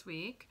week this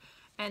week.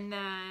 And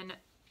then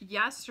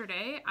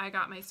yesterday, I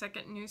got my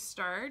second new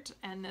start,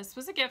 and this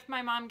was a gift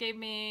my mom gave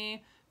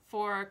me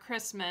for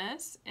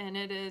Christmas, and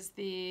it is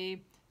the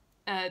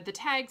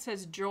tag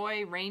says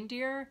Joy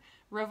Reindeer.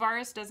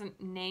 Rovaris doesn't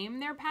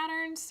name their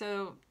patterns,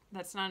 so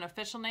that's not an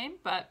official name,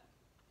 but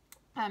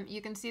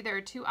you can see there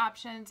are 2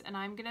 options, and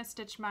I'm going to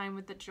stitch mine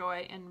with the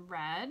Joy in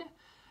red.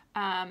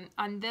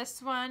 On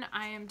this one,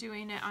 I am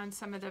doing it on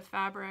some of the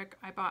fabric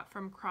I bought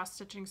from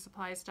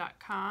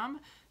CrossStitchingSupplies.com.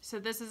 So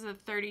this is a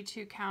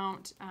 32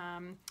 count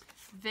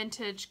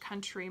vintage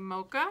country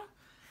mocha.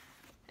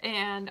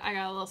 And I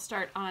got a little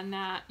start on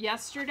that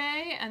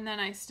yesterday, and then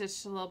I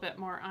stitched a little bit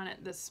more on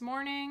it this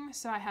morning.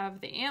 So I have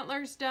the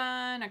antlers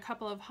done, a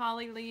couple of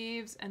holly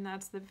leaves, and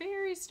that's the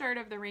very start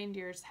of the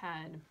reindeer's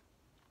head.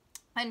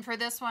 And for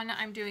this one,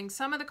 I'm doing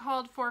some of the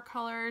called for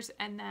colors,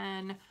 and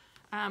then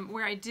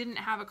where I didn't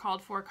have a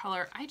called for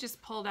color, I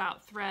just pulled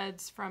out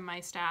threads from my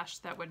stash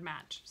that would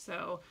match.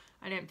 So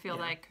I didn't feel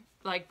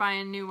like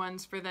buying new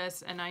ones for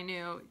this, and I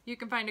knew you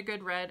can find a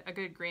good red, a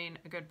good green,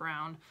 a good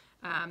brown.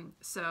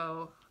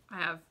 So I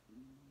have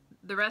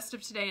the rest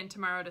of today and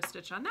tomorrow to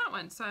stitch on that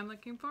one, so I'm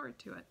looking forward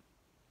to it.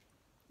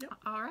 Yep.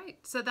 All right,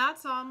 so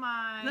that's all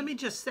my Let me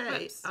just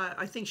say,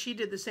 I think she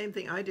did the same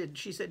thing I did.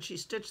 She said she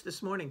stitched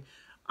this morning.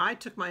 I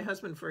took my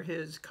husband for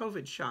his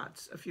COVID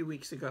shots a few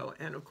weeks ago,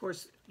 and of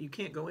course you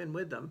can't go in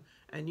with them,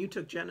 and you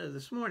took Jenna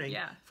this morning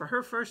for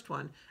her first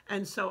one,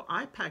 and so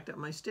I packed up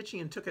my stitching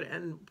and took it,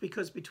 and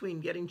because between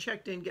getting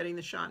checked in, getting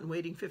the shot, and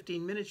waiting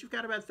 15 minutes, you've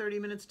got about 30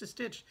 minutes to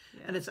stitch,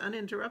 and it's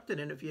uninterrupted,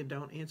 and if you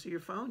don't answer your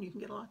phone, you can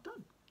get a lot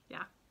done.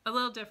 Yeah. A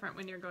little different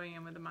when you're going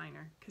in with a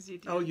minor, because you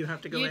do. Oh, you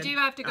have to go in? You do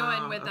have to go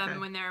in with them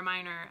when they're a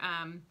minor.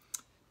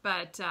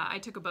 But I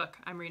took a book.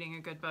 I'm reading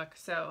a good book,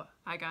 so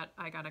I got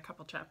a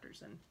couple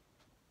chapters in.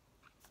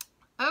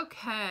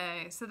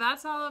 Okay, so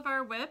that's all of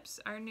our whips,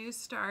 our new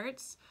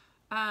starts.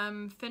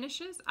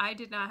 Finishes, I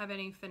did not have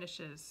any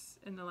finishes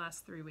in the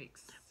last 3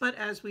 weeks. But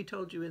as we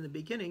told you in the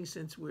beginning,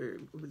 since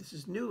this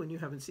is new and you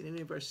haven't seen any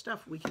of our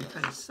stuff, we can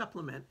kind of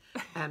supplement,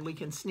 and we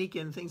can sneak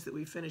in things that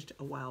we finished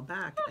a while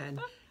back,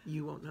 and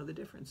you won't know the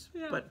difference.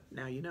 Yeah. But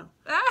now you know.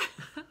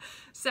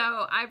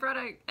 So I brought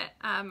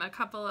a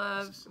couple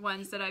of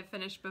ones that I've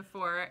finished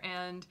before,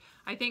 and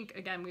I think,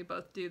 again, we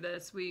both do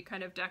this. We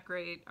kind of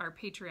decorate our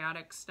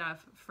patriotic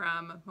stuff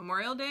from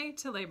Memorial Day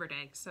to Labor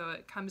Day. So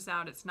it comes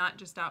out, it's not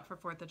just out for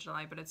 4th of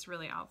July, but it's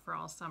really out for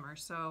all summer.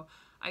 So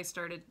I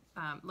started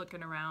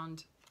looking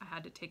around. I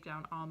had to take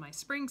down all my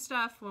spring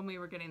stuff when we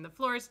were getting the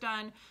floors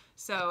done.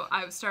 So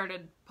I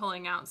started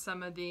pulling out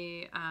some of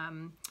the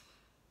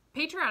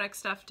patriotic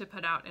stuff to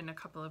put out in a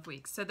couple of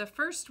weeks. So the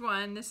first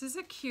one, this is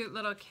a cute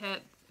little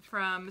kit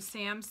from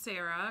Sam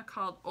Sarah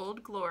called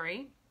Old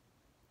Glory.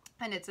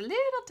 And it's a little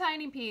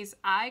tiny piece.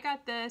 I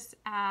got this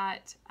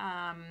at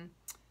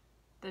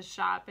the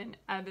shop in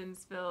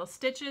Evansville,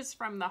 Stitches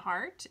from the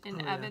Heart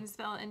in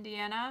Evansville,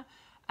 Indiana.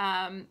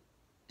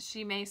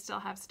 She may still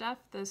have stuff.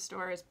 The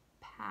store is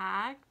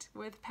packed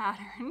with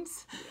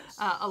patterns,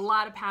 a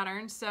lot of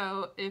patterns.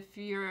 So if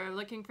you're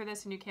looking for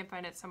this and you can't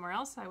find it somewhere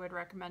else, I would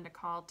recommend a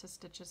call to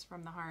Stitches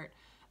from the Heart.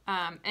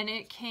 And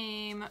it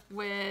came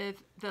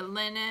with the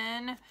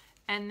linen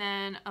and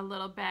then a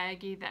little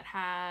baggie that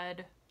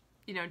had,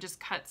 you know,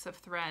 just cuts of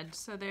thread.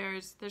 So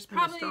there's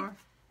probably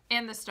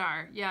and the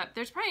star. Yeah,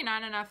 there's probably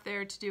not enough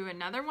there to do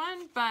another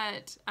one,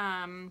 but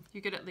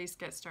you could at least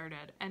get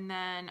started. And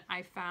then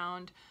I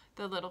found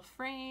the little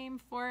frame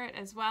for it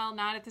as well,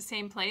 not at the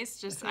same place,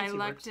 just I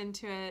lucked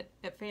into it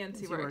at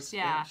Fancy Works.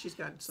 Yeah, she's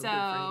got some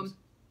good frames.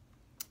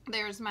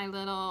 There's my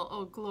little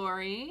Old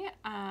Glory,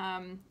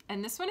 and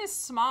this one is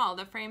small.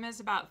 The frame is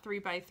about 3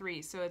 by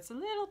 3, so it's a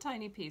little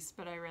tiny piece,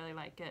 but I really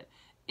like it.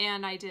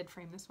 And I did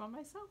frame this one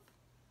myself.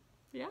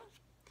 Yeah.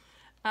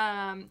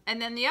 And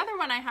then the other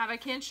one I have, I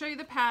can't show you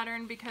the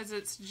pattern because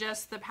it's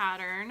just the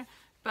pattern,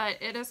 but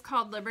it is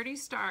called Liberty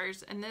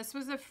Stars, and this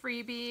was a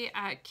freebie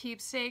at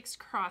Keepsakes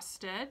Cross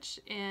Stitch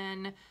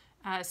in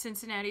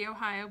Cincinnati,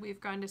 Ohio. We've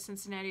gone to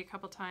Cincinnati a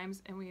couple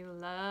times, and we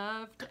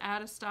love to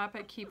add a stop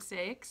at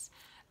Keepsakes.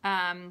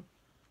 And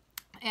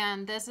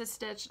this is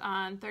stitched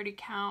on 30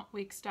 count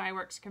Weeks Dye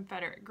Works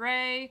Confederate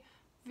Gray.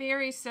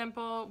 Very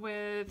simple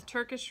with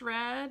Turkish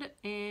Red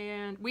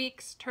and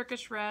Weeks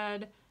Turkish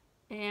Red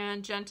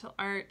and Gentle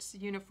Arts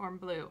Uniform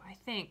Blue. I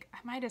think I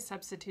might have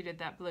substituted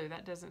that blue.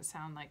 That doesn't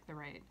sound like the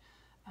right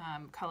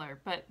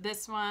color. But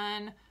this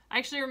one, I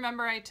actually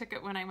remember I took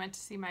it when I went to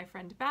see my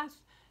friend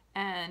Beth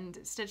and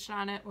stitched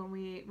on it when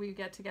we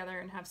get together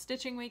and have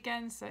stitching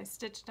weekends. So I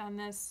stitched on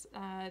this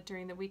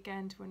during the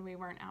weekend when we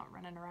weren't out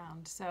running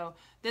around. So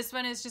this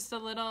one is just a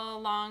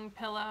little long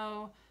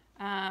pillow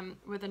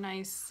with a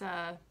nice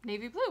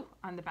navy blue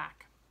on the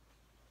back.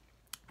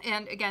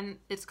 And again,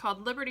 it's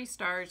called Liberty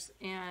Stars,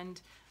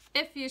 and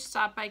if you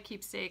stop by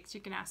Keepsakes,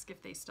 you can ask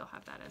if they still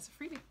have that as a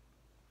freebie.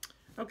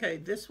 Okay,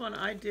 this one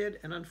I did,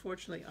 and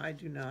unfortunately I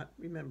do not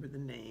remember the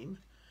name,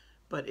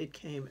 but it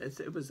came,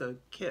 it was a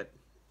kit,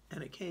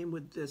 and it came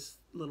with this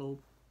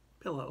little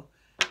pillow,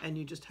 and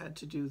you just had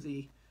to do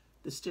the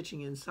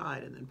stitching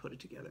inside and then put it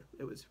together.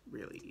 It was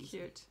really easy.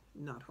 Cute.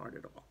 Not hard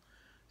at all.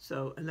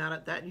 So, and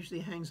that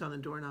usually hangs on the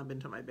doorknob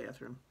into my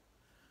bathroom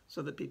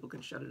so that people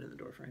can shut it in the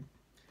door frame.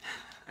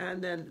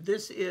 And then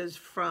this is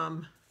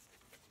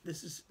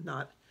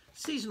not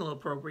seasonal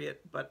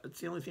appropriate, but it's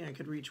the only thing I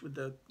could reach with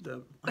the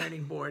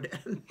ironing board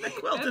and the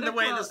quilt in the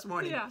way this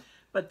morning. Yeah.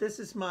 But this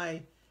is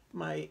my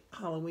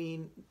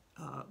Halloween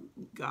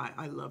guy.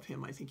 I love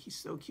him. I think he's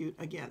so cute.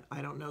 Again,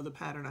 I don't know the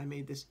pattern. I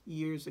made this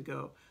years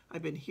ago.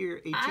 I've been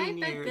here 18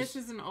 years. I bet this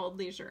is an old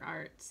Leisure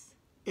Arts.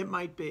 It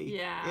might be.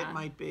 Yeah. It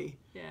might be.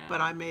 Yeah.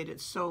 But I made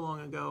it so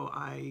long ago,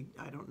 I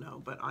don't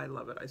know, but I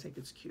love it. I think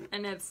it's cute.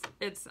 And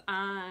it's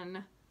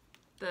on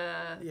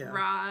the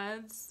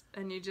rods,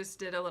 and you just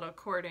did a little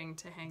cording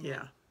to hang it.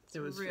 It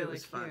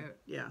was fun.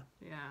 Yeah.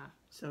 Yeah.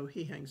 So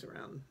he hangs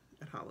around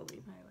at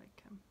Halloween. I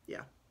like him.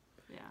 Yeah.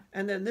 Yeah.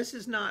 And then this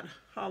is not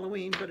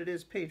Halloween, but it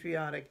is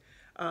patriotic.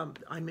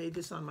 I made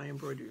this on my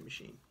embroidery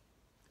machine.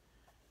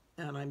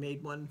 And I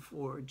made one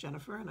for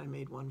Jennifer, and I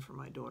made one for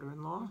my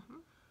daughter-in-law,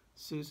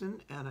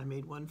 Susan, and I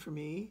made one for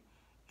me,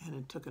 and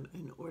it took an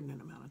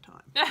inordinate amount of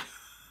time.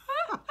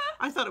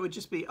 I thought it would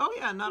just be, oh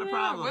yeah, not a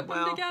problem. Whip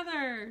them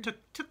together.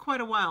 Took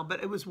quite a while,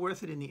 but it was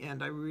worth it in the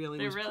end. I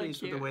really was pleased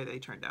cute. with the way they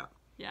turned out.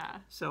 Yeah.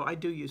 So I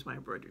do use my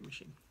embroidery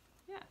machine.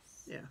 Yes.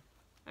 Yeah.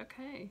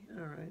 Okay.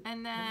 All right.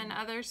 And then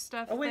other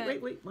stuff. Oh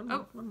wait, one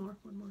more.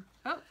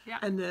 Oh yeah.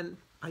 And then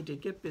I did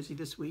get busy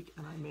this week,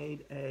 and I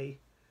made a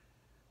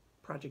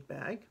project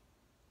bag,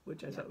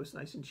 which I thought was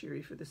nice and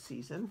cheery for the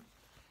season.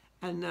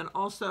 And then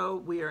also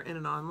we are in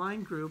an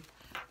online group,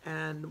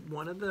 and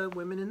one of the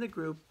women in the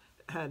group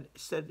had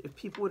said if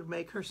people would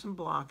make her some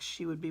blocks,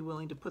 she would be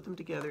willing to put them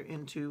together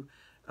into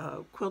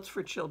Quilts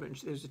for Children.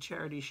 There's a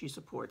charity she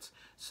supports.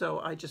 So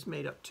I just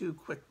made up 2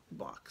 quick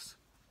blocks.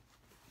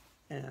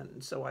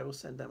 And so I will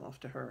send them off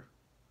to her.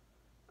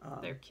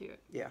 They're cute.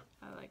 Yeah.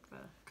 I like the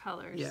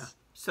colors. Yeah.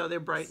 So they're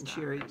bright and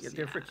cheery. Stars,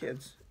 They're for yeah.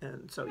 kids.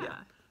 And so, yeah.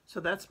 So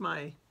that's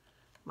my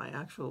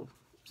actual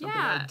something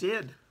Yeah. I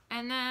did.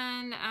 And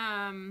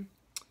then,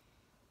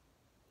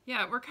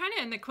 yeah, we're kind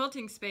of in the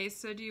quilting space,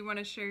 so do you want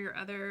to share your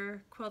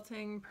other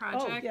quilting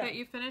project that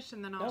you finished,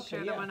 and then I'll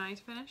share the one I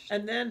finished?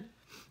 And then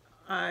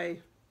I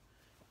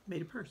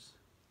made a purse.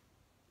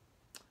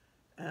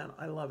 And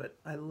I love it.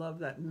 I love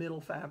that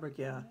middle fabric,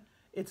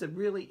 It's a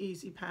really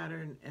easy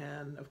pattern,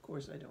 and of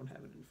course I don't have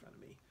it in front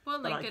of me.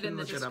 We'll link it in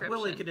the description.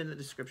 We'll link it in the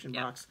description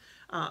box.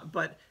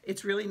 But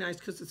it's really nice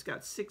because it's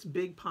got 6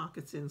 big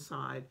pockets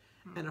inside,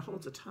 and it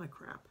holds a ton of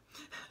crap,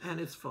 and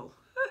it's full.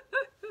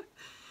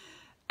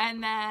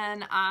 And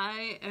then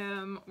I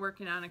am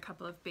working on a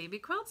couple of baby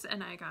quilts,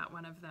 and I got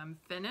one of them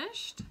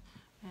finished,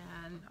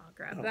 and I'll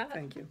grab that.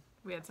 Thank you.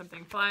 We had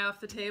something fly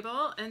off the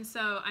table, and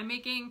so I'm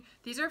making,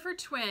 these are for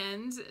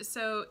twins,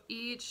 so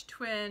each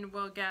twin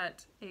will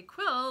get a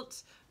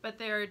quilt, but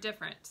they're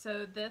different.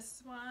 So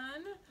this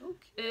one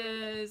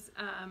is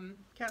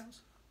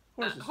cows.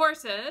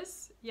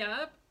 Horses,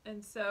 yep.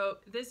 And so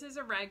this is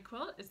a rag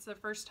quilt. It's the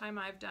first time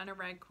I've done a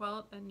rag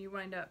quilt, and you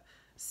wind up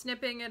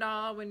snipping it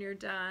all when you're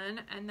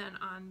done. And then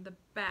on the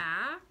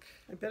back,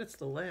 I bet it's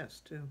the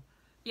last too.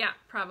 Yeah,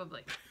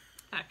 probably.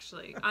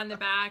 Actually, on the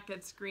back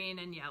it's green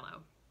and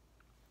yellow.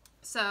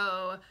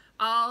 So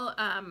I'll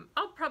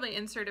probably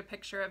insert a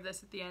picture of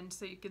this at the end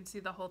so you can see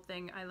the whole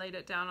thing. I laid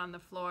it down on the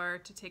floor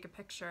to take a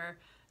picture.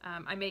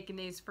 I'm making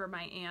these for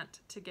my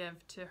aunt to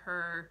give to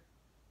her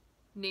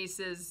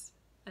nieces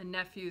and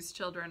nephews'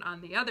 children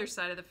on the other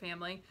side of the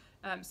family.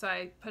 So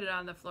I put it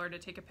on the floor to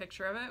take a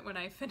picture of it when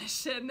I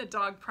finished it, and the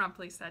dog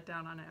promptly sat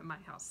down on it in my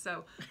house.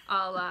 So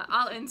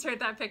I'll insert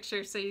that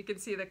picture so you can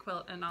see the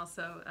quilt and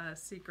also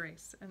see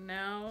Grace. And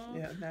now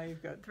now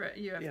you've got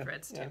you have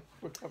threads too. Yeah,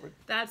 we're covered.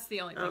 That's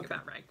the only thing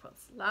about rag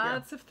quilts.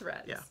 Lots of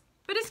threads. Yeah.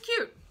 But it's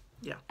cute.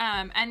 Yeah.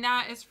 And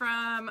that is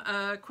from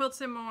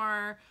Quilts and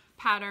More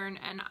pattern,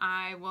 and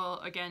I will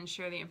again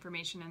share the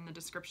information in the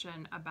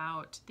description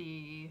about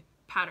the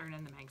pattern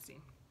in the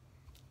magazine.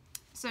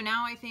 So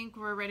now I think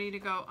we're ready to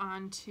go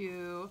on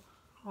to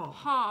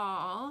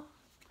haul.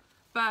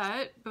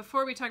 But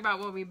before we talk about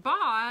what we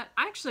bought,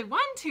 I actually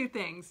won 2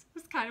 things. It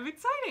was kind of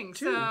exciting.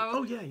 2?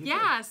 So, you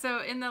did.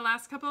 So in the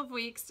last couple of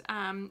weeks,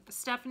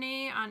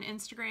 Stephanie on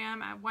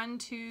Instagram at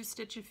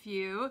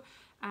 12stitchafew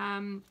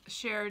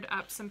shared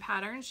up some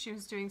patterns. She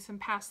was doing some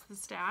Pass the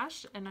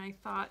Stash, and I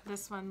thought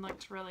this one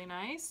looked really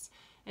nice.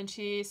 And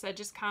she said,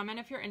 just comment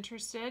if you're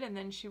interested, and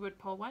then she would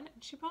pull one,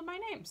 and she pulled my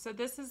name. So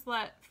this is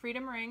Let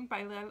Freedom Ring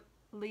by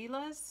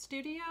Lila's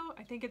Studio.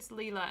 I think it's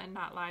Lila and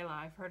not Lila.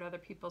 I've heard other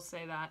people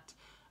say that.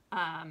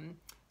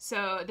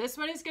 So this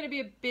one is going to be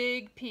a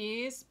big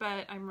piece,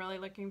 but I'm really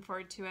looking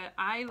forward to it.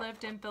 I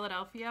lived in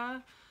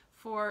Philadelphia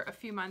for a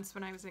few months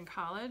when I was in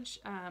college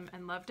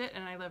and loved it,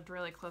 and I lived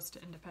really close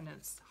to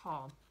Independence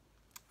Hall.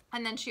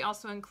 And then she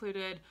also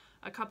included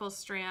a couple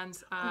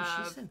strands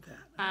of she sent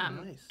that.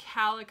 Nice.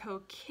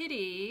 Calico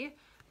Kitty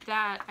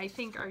that I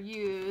think are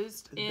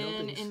used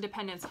in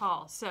Independence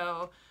Hall.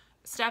 So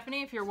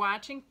Stephanie, if you're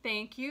watching,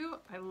 thank you.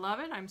 I love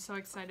it. I'm so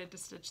excited to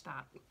stitch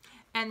that.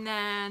 And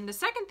then the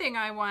second thing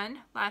I won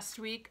last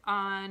week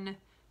on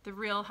the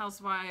Real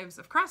Housewives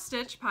of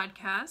Cross-Stitch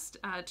podcast,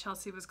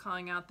 Chelsea was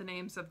calling out the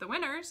names of the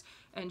winners,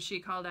 and she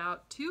called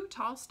out 2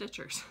 tall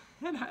stitchers.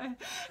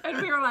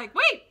 and we were like,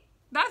 wait,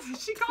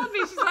 she called me.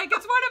 She's like,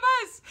 it's one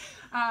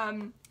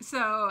of us.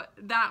 So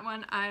that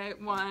one I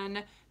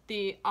won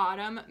the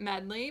Autumn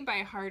Medley by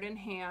Heart and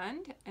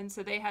Hand. And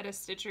so they had a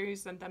stitcher who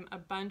sent them a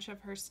bunch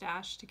of her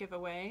stash to give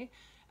away.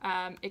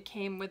 It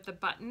came with the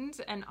buttons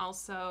and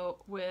also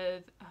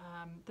with,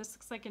 this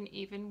looks like an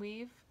even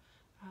weave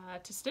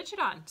to stitch it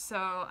on. So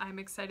I'm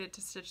excited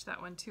to stitch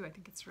that one too. I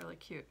think it's really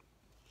cute.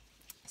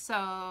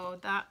 So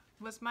that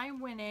was my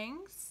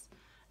winnings.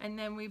 And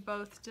then we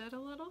both did a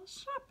little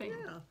shopping.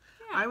 Yeah.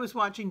 I was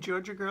watching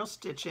Georgia Girl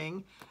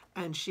Stitching,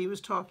 and she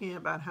was talking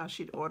about how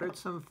she'd ordered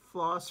some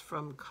floss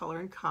from Color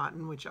and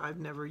Cotton, which I've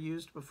never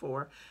used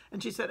before.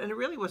 And she said, and it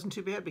really wasn't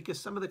too bad because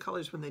some of the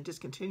colors, when they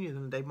discontinue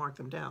them, they mark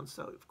them down.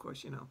 So, of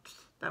course, you know,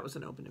 that was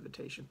an open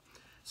invitation.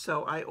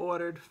 So I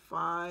ordered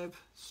 5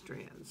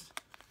 strands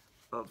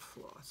of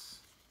floss.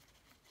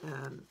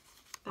 And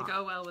they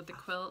go well with the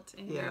quilt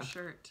and your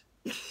shirt.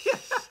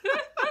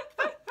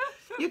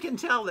 You can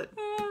tell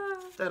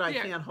that I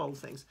can't hold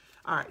things.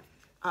 All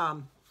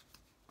right.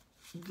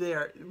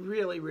 They're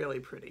really, really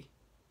pretty.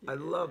 I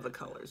love the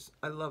colors.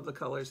 I love the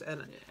colors.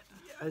 And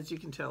as you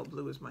can tell,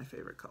 blue is my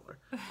favorite color.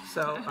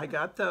 So I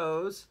got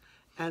those.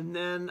 And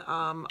then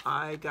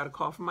I got a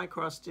call from my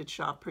cross-stitch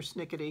shop,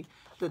 Persnickety,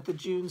 that the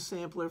June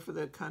sampler for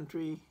the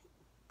Country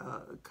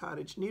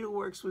Cottage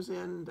Needleworks was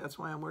in. That's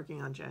why I'm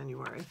working on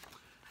January,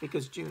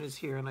 because June is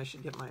here and I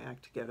should get my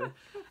act together.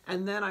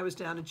 And then I was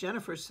down at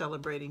Jennifer's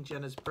celebrating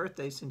Jenna's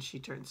birthday since she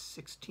turned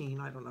 16.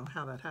 I don't know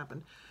how that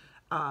happened,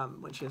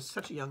 when she has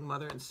such a young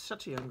mother and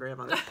such a young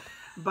grandmother.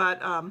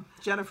 But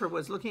Jennifer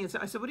was looking and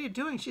I said, what are you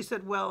doing? She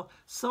said, well,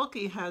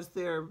 Sulky has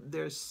their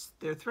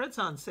threads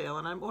on sale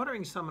and I'm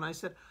ordering some. And I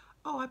said,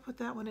 oh, I put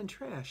that one in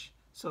trash.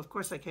 So, of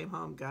course, I came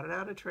home, got it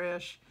out of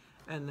trash,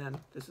 and then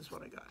this is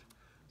what I got.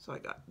 So I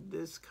got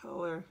this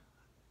color.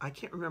 I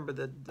can't remember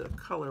the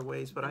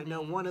colorways, but I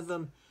know one of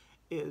them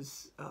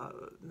is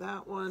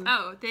that one.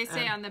 Oh, they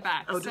say on the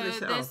back. Oh, so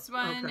this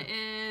one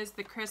is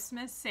the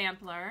Christmas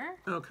sampler.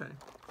 Okay.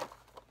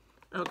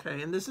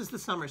 Okay, and this is the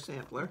summer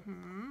sampler.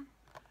 Mm-hmm.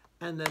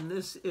 And then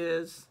this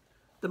is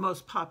the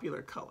most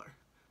popular color.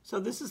 So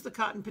this is the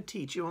Cotton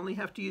Petite. You only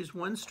have to use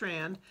 1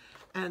 strand.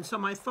 And so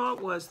my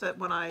thought was that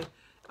when I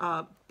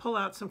pull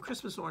out some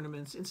Christmas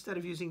ornaments, instead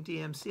of using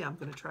DMC, I'm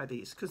going to try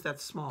these because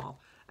that's small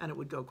and it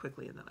would go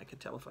quickly and then I could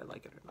tell if I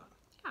like it or not.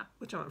 Yeah.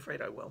 Which I'm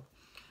afraid I will.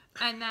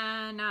 And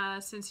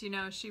then since you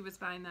know she was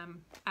buying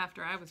them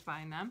after I was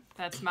buying them,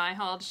 that's my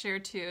haul to share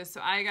too. So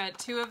I got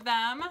 2 of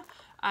them.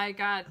 I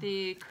got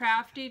the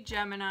Crafty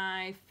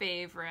Gemini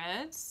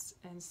favorites.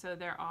 And so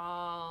they're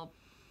all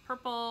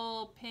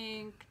purple,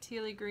 pink,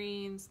 tealy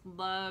greens.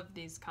 Love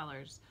these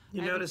colors.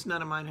 You notice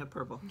none of mine have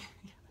purple.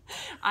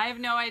 I have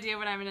no idea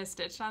what I'm going to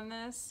stitch on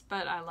this,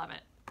 but I love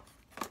it.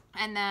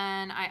 And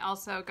then I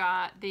also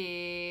got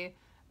the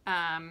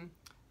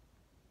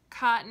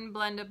Cotton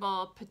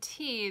Blendable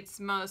Petites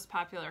most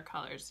popular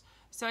colors.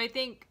 So I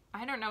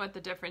don't know what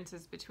the difference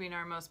is between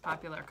our most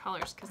popular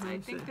colors because I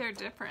think they're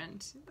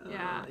different.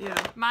 Yeah.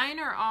 Mine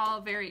are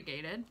all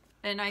variegated,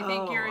 and I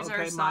think yours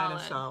are solid. Mine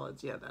are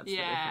solids. Yeah, that's the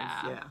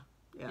difference.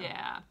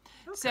 Yeah.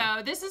 Okay.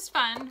 So this is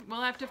fun.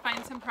 We'll have to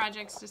find some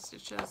projects to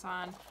stitch those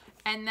on.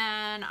 And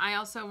then I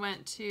also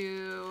went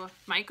to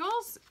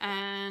Michael's,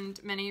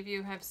 and many of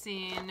you have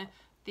seen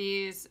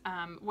these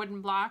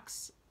wooden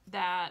blocks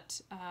that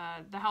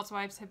the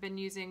housewives have been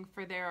using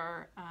for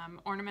their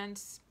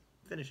ornaments.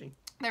 Finishing.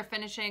 They're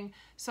finishing.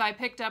 So I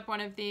picked up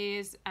one of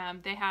these.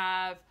 They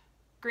have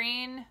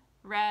green,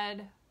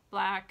 red,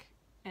 black,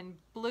 and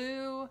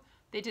blue.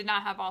 They did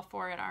not have all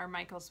 4 at our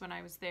Michael's when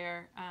I was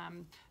there.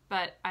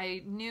 But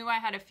I knew I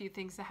had a few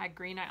things that had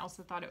green. I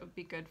also thought it would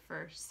be good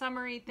for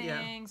summery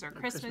things or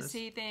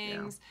Christmassy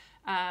things.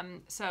 Yeah.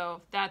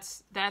 So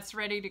that's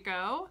ready to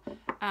go.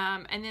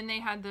 And then they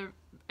had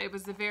it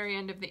was the very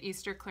end of the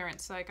Easter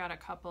clearance, so I got a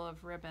couple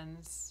of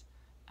ribbons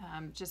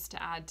just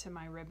to add to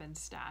my ribbon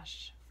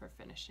stash for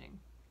finishing.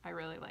 I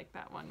really like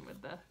that one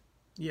with the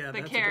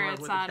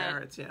carrots on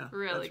it. Yeah,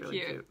 really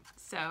cute.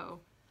 So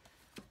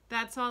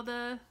that's all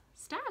the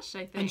stash,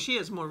 I think. And she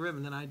has more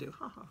ribbon than I do.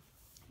 Haha.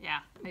 Yeah,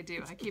 I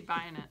do. I keep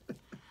buying it.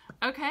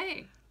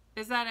 Okay.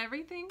 Is that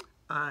everything?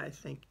 I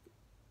think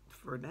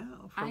for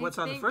now. For what's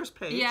on the first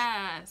page.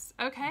 Yes.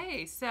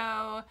 Okay.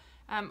 So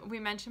we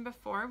mentioned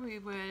before we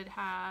would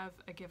have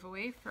a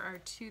giveaway for our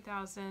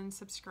 2,000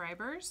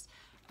 subscribers.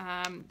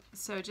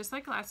 So just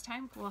like last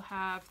time, we'll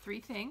have 3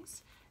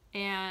 things.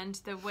 And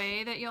the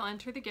way that you'll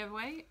enter the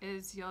giveaway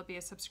is you'll be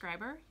a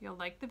subscriber. You'll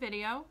like the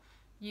video.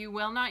 You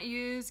will not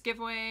use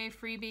giveaway,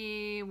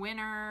 freebie,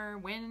 winner,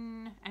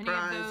 win, any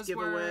prize, of those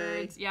giveaway,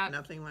 words. Yeah,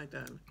 nothing like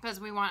that. Because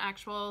we want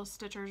actual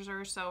stitchers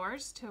or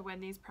sewers to win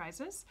these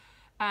prizes.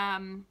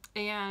 And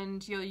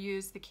you'll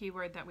use the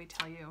keyword that we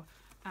tell you.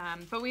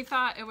 But we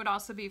thought it would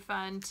also be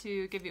fun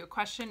to give you a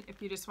question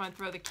if you just want to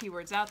throw the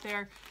keywords out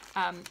there.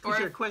 Or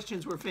your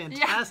questions were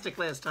fantastic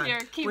last time.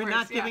 We're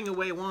not giving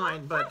away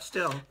wine, but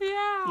still,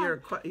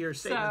 your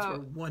statements were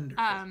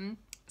wonderful.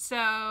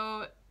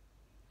 So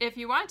if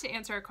you want to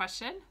answer a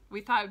question, we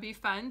thought it would be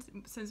fun,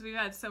 since we've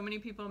had so many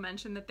people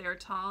mention that they're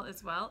tall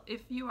as well.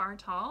 If you are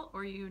tall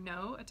or you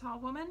know a tall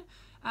woman,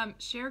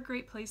 share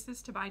great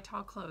places to buy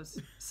tall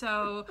clothes.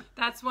 So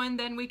that's one,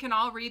 then we can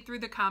all read through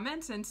the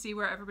comments and see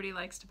where everybody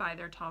likes to buy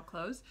their tall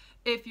clothes.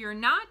 If you're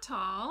not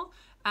tall,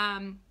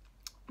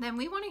 then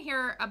we want to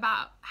hear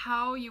about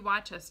how you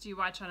watch us. Do you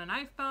watch on an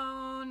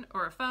iPhone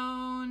or a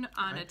phone,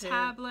 on a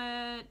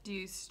tablet? Do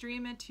you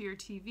stream it to your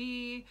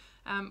TV?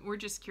 We're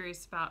just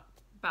curious about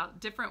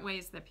different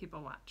ways that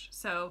people watch.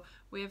 So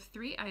we have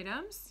 3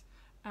 items.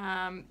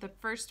 The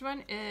first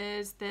one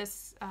is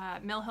this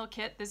Mill Hill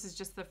kit. This is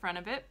just the front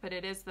of it, but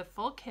it is the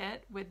full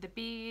kit with the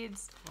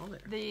beads,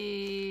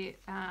 the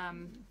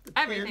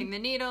everything, the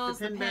needles,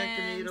 the pins,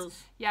 the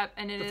needles. Yep,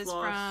 and it is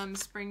floss. from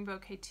Spring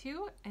Bouquet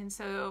 2. And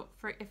so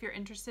if you're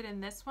interested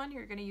in this one,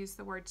 you're going to use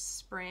the word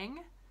spring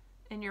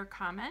in your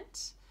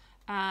comment.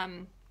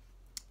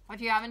 If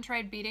you haven't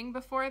tried beading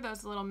before,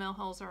 those little mill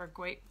hills are a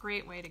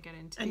great way to get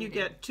into And beading. you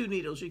get 2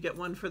 needles. You get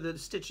one for the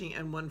stitching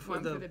and one for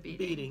the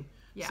beading.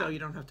 Yeah. So you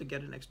don't have to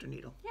get an extra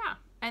needle. Yeah.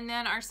 And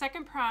then our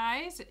second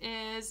prize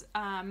is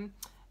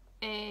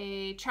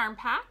a charm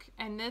pack.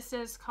 And this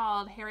is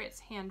called Harriet's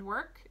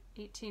Handwork,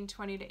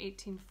 1820 to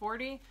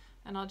 1840.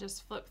 And I'll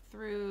just flip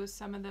through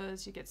some of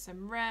those. You get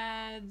some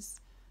reds,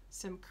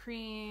 some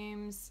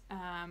creams,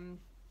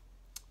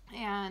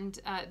 and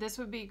this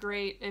would be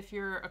great if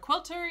you're a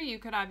quilter. You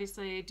could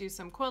obviously do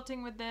some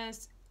quilting with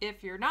this.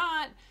 If you're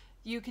not,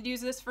 you could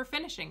use this for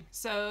finishing.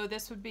 So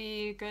this would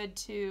be good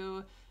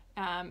to,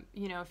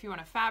 you know, if you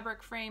want to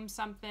fabric frame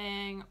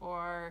something,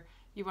 or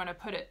you want to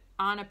put it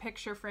on a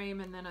picture frame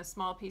and then a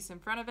small piece in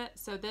front of it.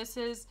 So this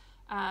is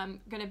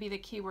going to be the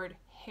keyword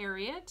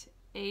Harriet,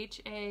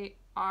 Harriet.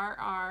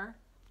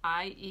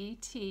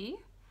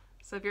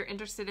 So if you're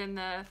interested in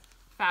the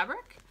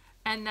fabric.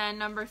 And then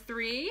number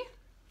 3.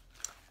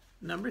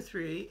 Number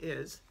 3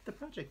 is the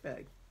project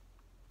bag.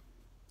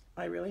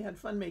 I really had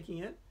fun making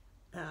it,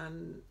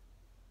 and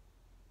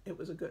it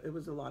was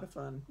a lot of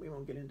fun. We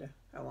won't get into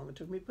how long it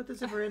took me to put the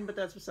zipper in, but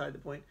that's beside the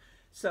point.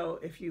 So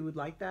if you would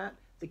like that,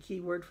 the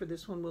key word for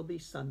this one will be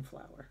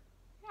sunflower.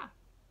 Yeah.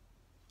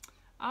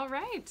 All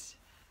right.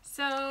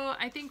 So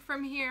I think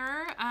from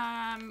here,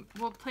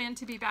 we'll plan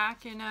to be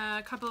back in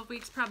a couple of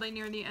weeks, probably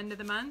near the end of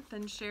the month,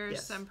 and share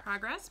some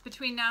progress.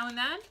 Between now and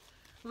then,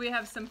 we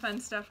have some fun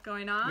stuff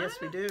going on. Yes,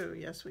 we do.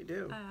 Yes, we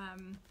do.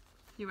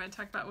 You want to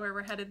talk about where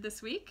we're headed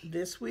this week?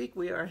 This week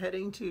we are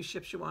heading to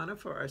Shipshewana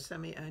for our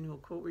semi-annual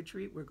quilt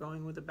retreat. We're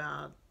going with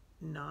about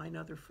 9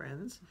 other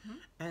friends,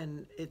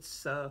 and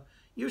it's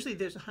usually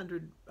there's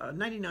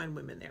 99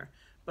 women there,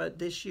 but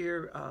this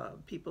year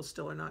people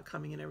still are not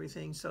coming and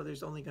everything, so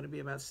there's only going to be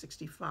about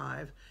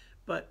 65.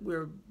 But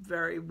we're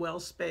very well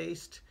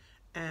spaced,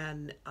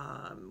 and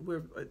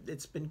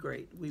it's been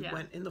great. We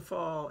went in the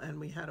fall and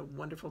we had a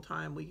wonderful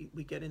time.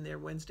 We get in there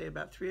Wednesday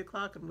about 3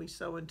 o'clock and we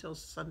sew until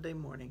Sunday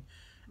morning,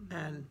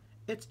 and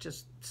it's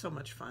just so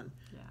much fun.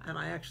 And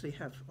I actually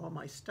have all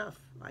my stuff.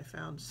 I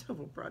found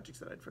several projects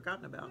that I'd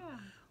forgotten about,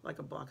 like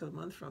a block of the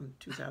month from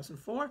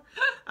 2004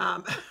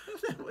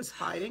 that was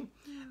hiding.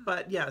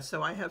 But yeah,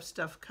 so I have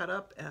stuff cut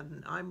up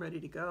and I'm ready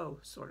to go,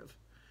 sort of.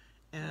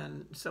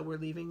 And so we're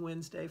leaving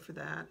Wednesday for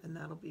that, and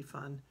that'll be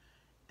fun.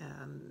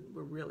 And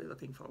we're really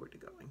looking forward to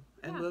going.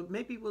 And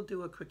maybe we'll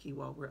do a quickie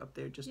while we're up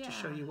there, just to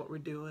show you what we're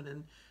doing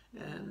and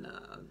that kind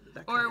of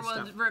stuff. Or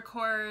we'll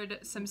record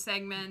some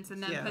segments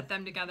and then put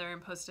them together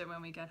and post it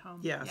when we get home.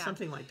 Yeah,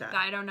 something like that.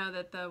 I don't know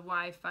that the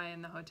Wi-Fi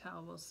in the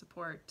hotel will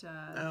support the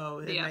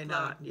may upload.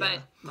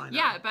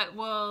 not. But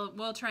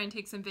we'll try and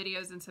take some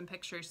videos and some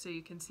pictures so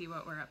you can see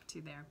what we're up to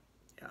there.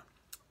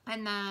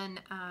 And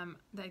then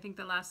I think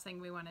the last thing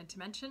we wanted to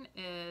mention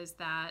is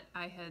that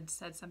I had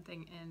said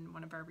something in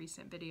one of our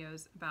recent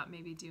videos about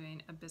maybe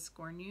doing a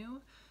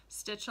Biscornu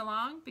stitch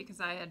along, because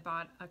I had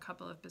bought a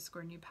couple of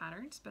Biscornu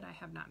patterns, but I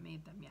have not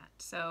made them yet.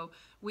 So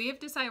we have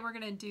decided we're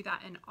going to do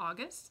that in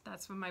August.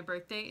 That's when my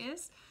birthday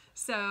is.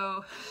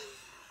 So,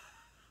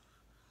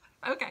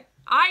 okay,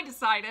 I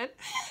decided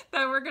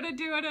that we're going to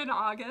do it in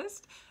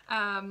August.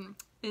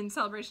 In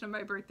celebration of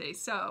my birthday.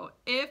 So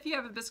if you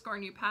have a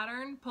Biscornu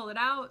pattern, pull it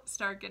out,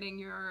 start getting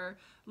your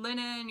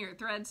linen, your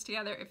threads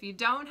together. If you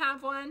don't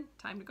have one,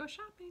 time to go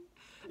shopping.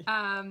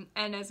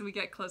 And as we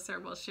get closer,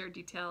 we'll share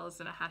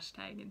details and a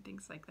hashtag and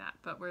things like that.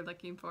 But we're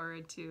looking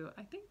forward to,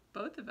 I think,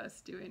 both of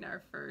us doing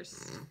our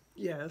first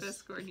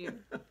Biscornu.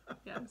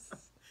 Yes.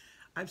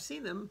 I've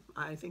seen them.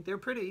 I think they're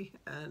pretty,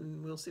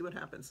 and we'll see what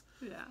happens.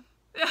 Yeah.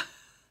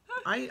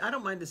 I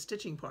don't mind the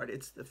stitching part.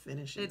 It's the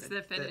finishing. It's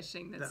the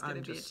finishing that's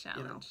going to be a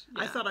challenge.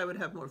 I thought I would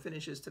have more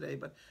finishes today,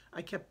 but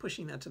I kept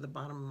pushing that to the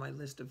bottom of my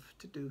list of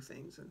to-do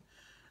things. And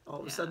all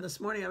of a sudden this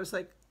morning I was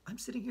like, I'm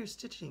sitting here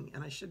stitching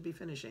and I should be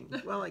finishing.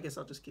 Well, I guess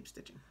I'll just keep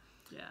stitching.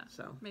 Yeah.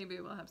 So maybe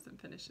we'll have some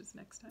finishes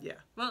next time. Yeah.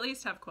 We'll at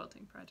least have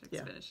quilting projects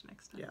finished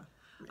next time. Yeah.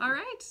 Maybe. All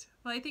right.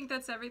 Well, I think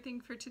that's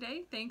everything for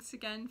today. Thanks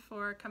again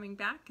for coming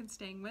back and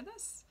staying with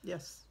us.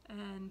 Yes.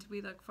 And we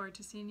look forward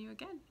to seeing you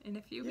again in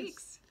a few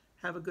weeks.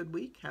 Have a good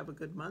week. Have a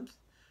good month.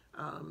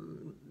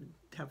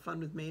 Have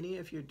fun with Mania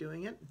if you're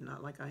doing it.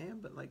 Not like I am,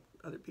 but like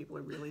other people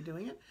are really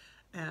doing it.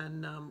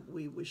 And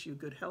we wish you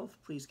good health.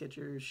 Please get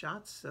your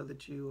shots so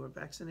that you are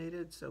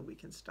vaccinated so we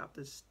can stop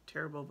this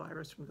terrible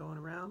virus from going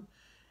around.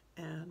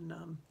 And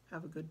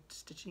have a good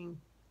stitching,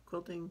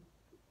 quilting,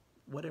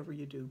 whatever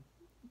you do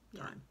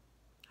time.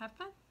 Have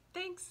fun.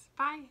 Thanks.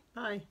 Bye.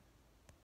 Bye.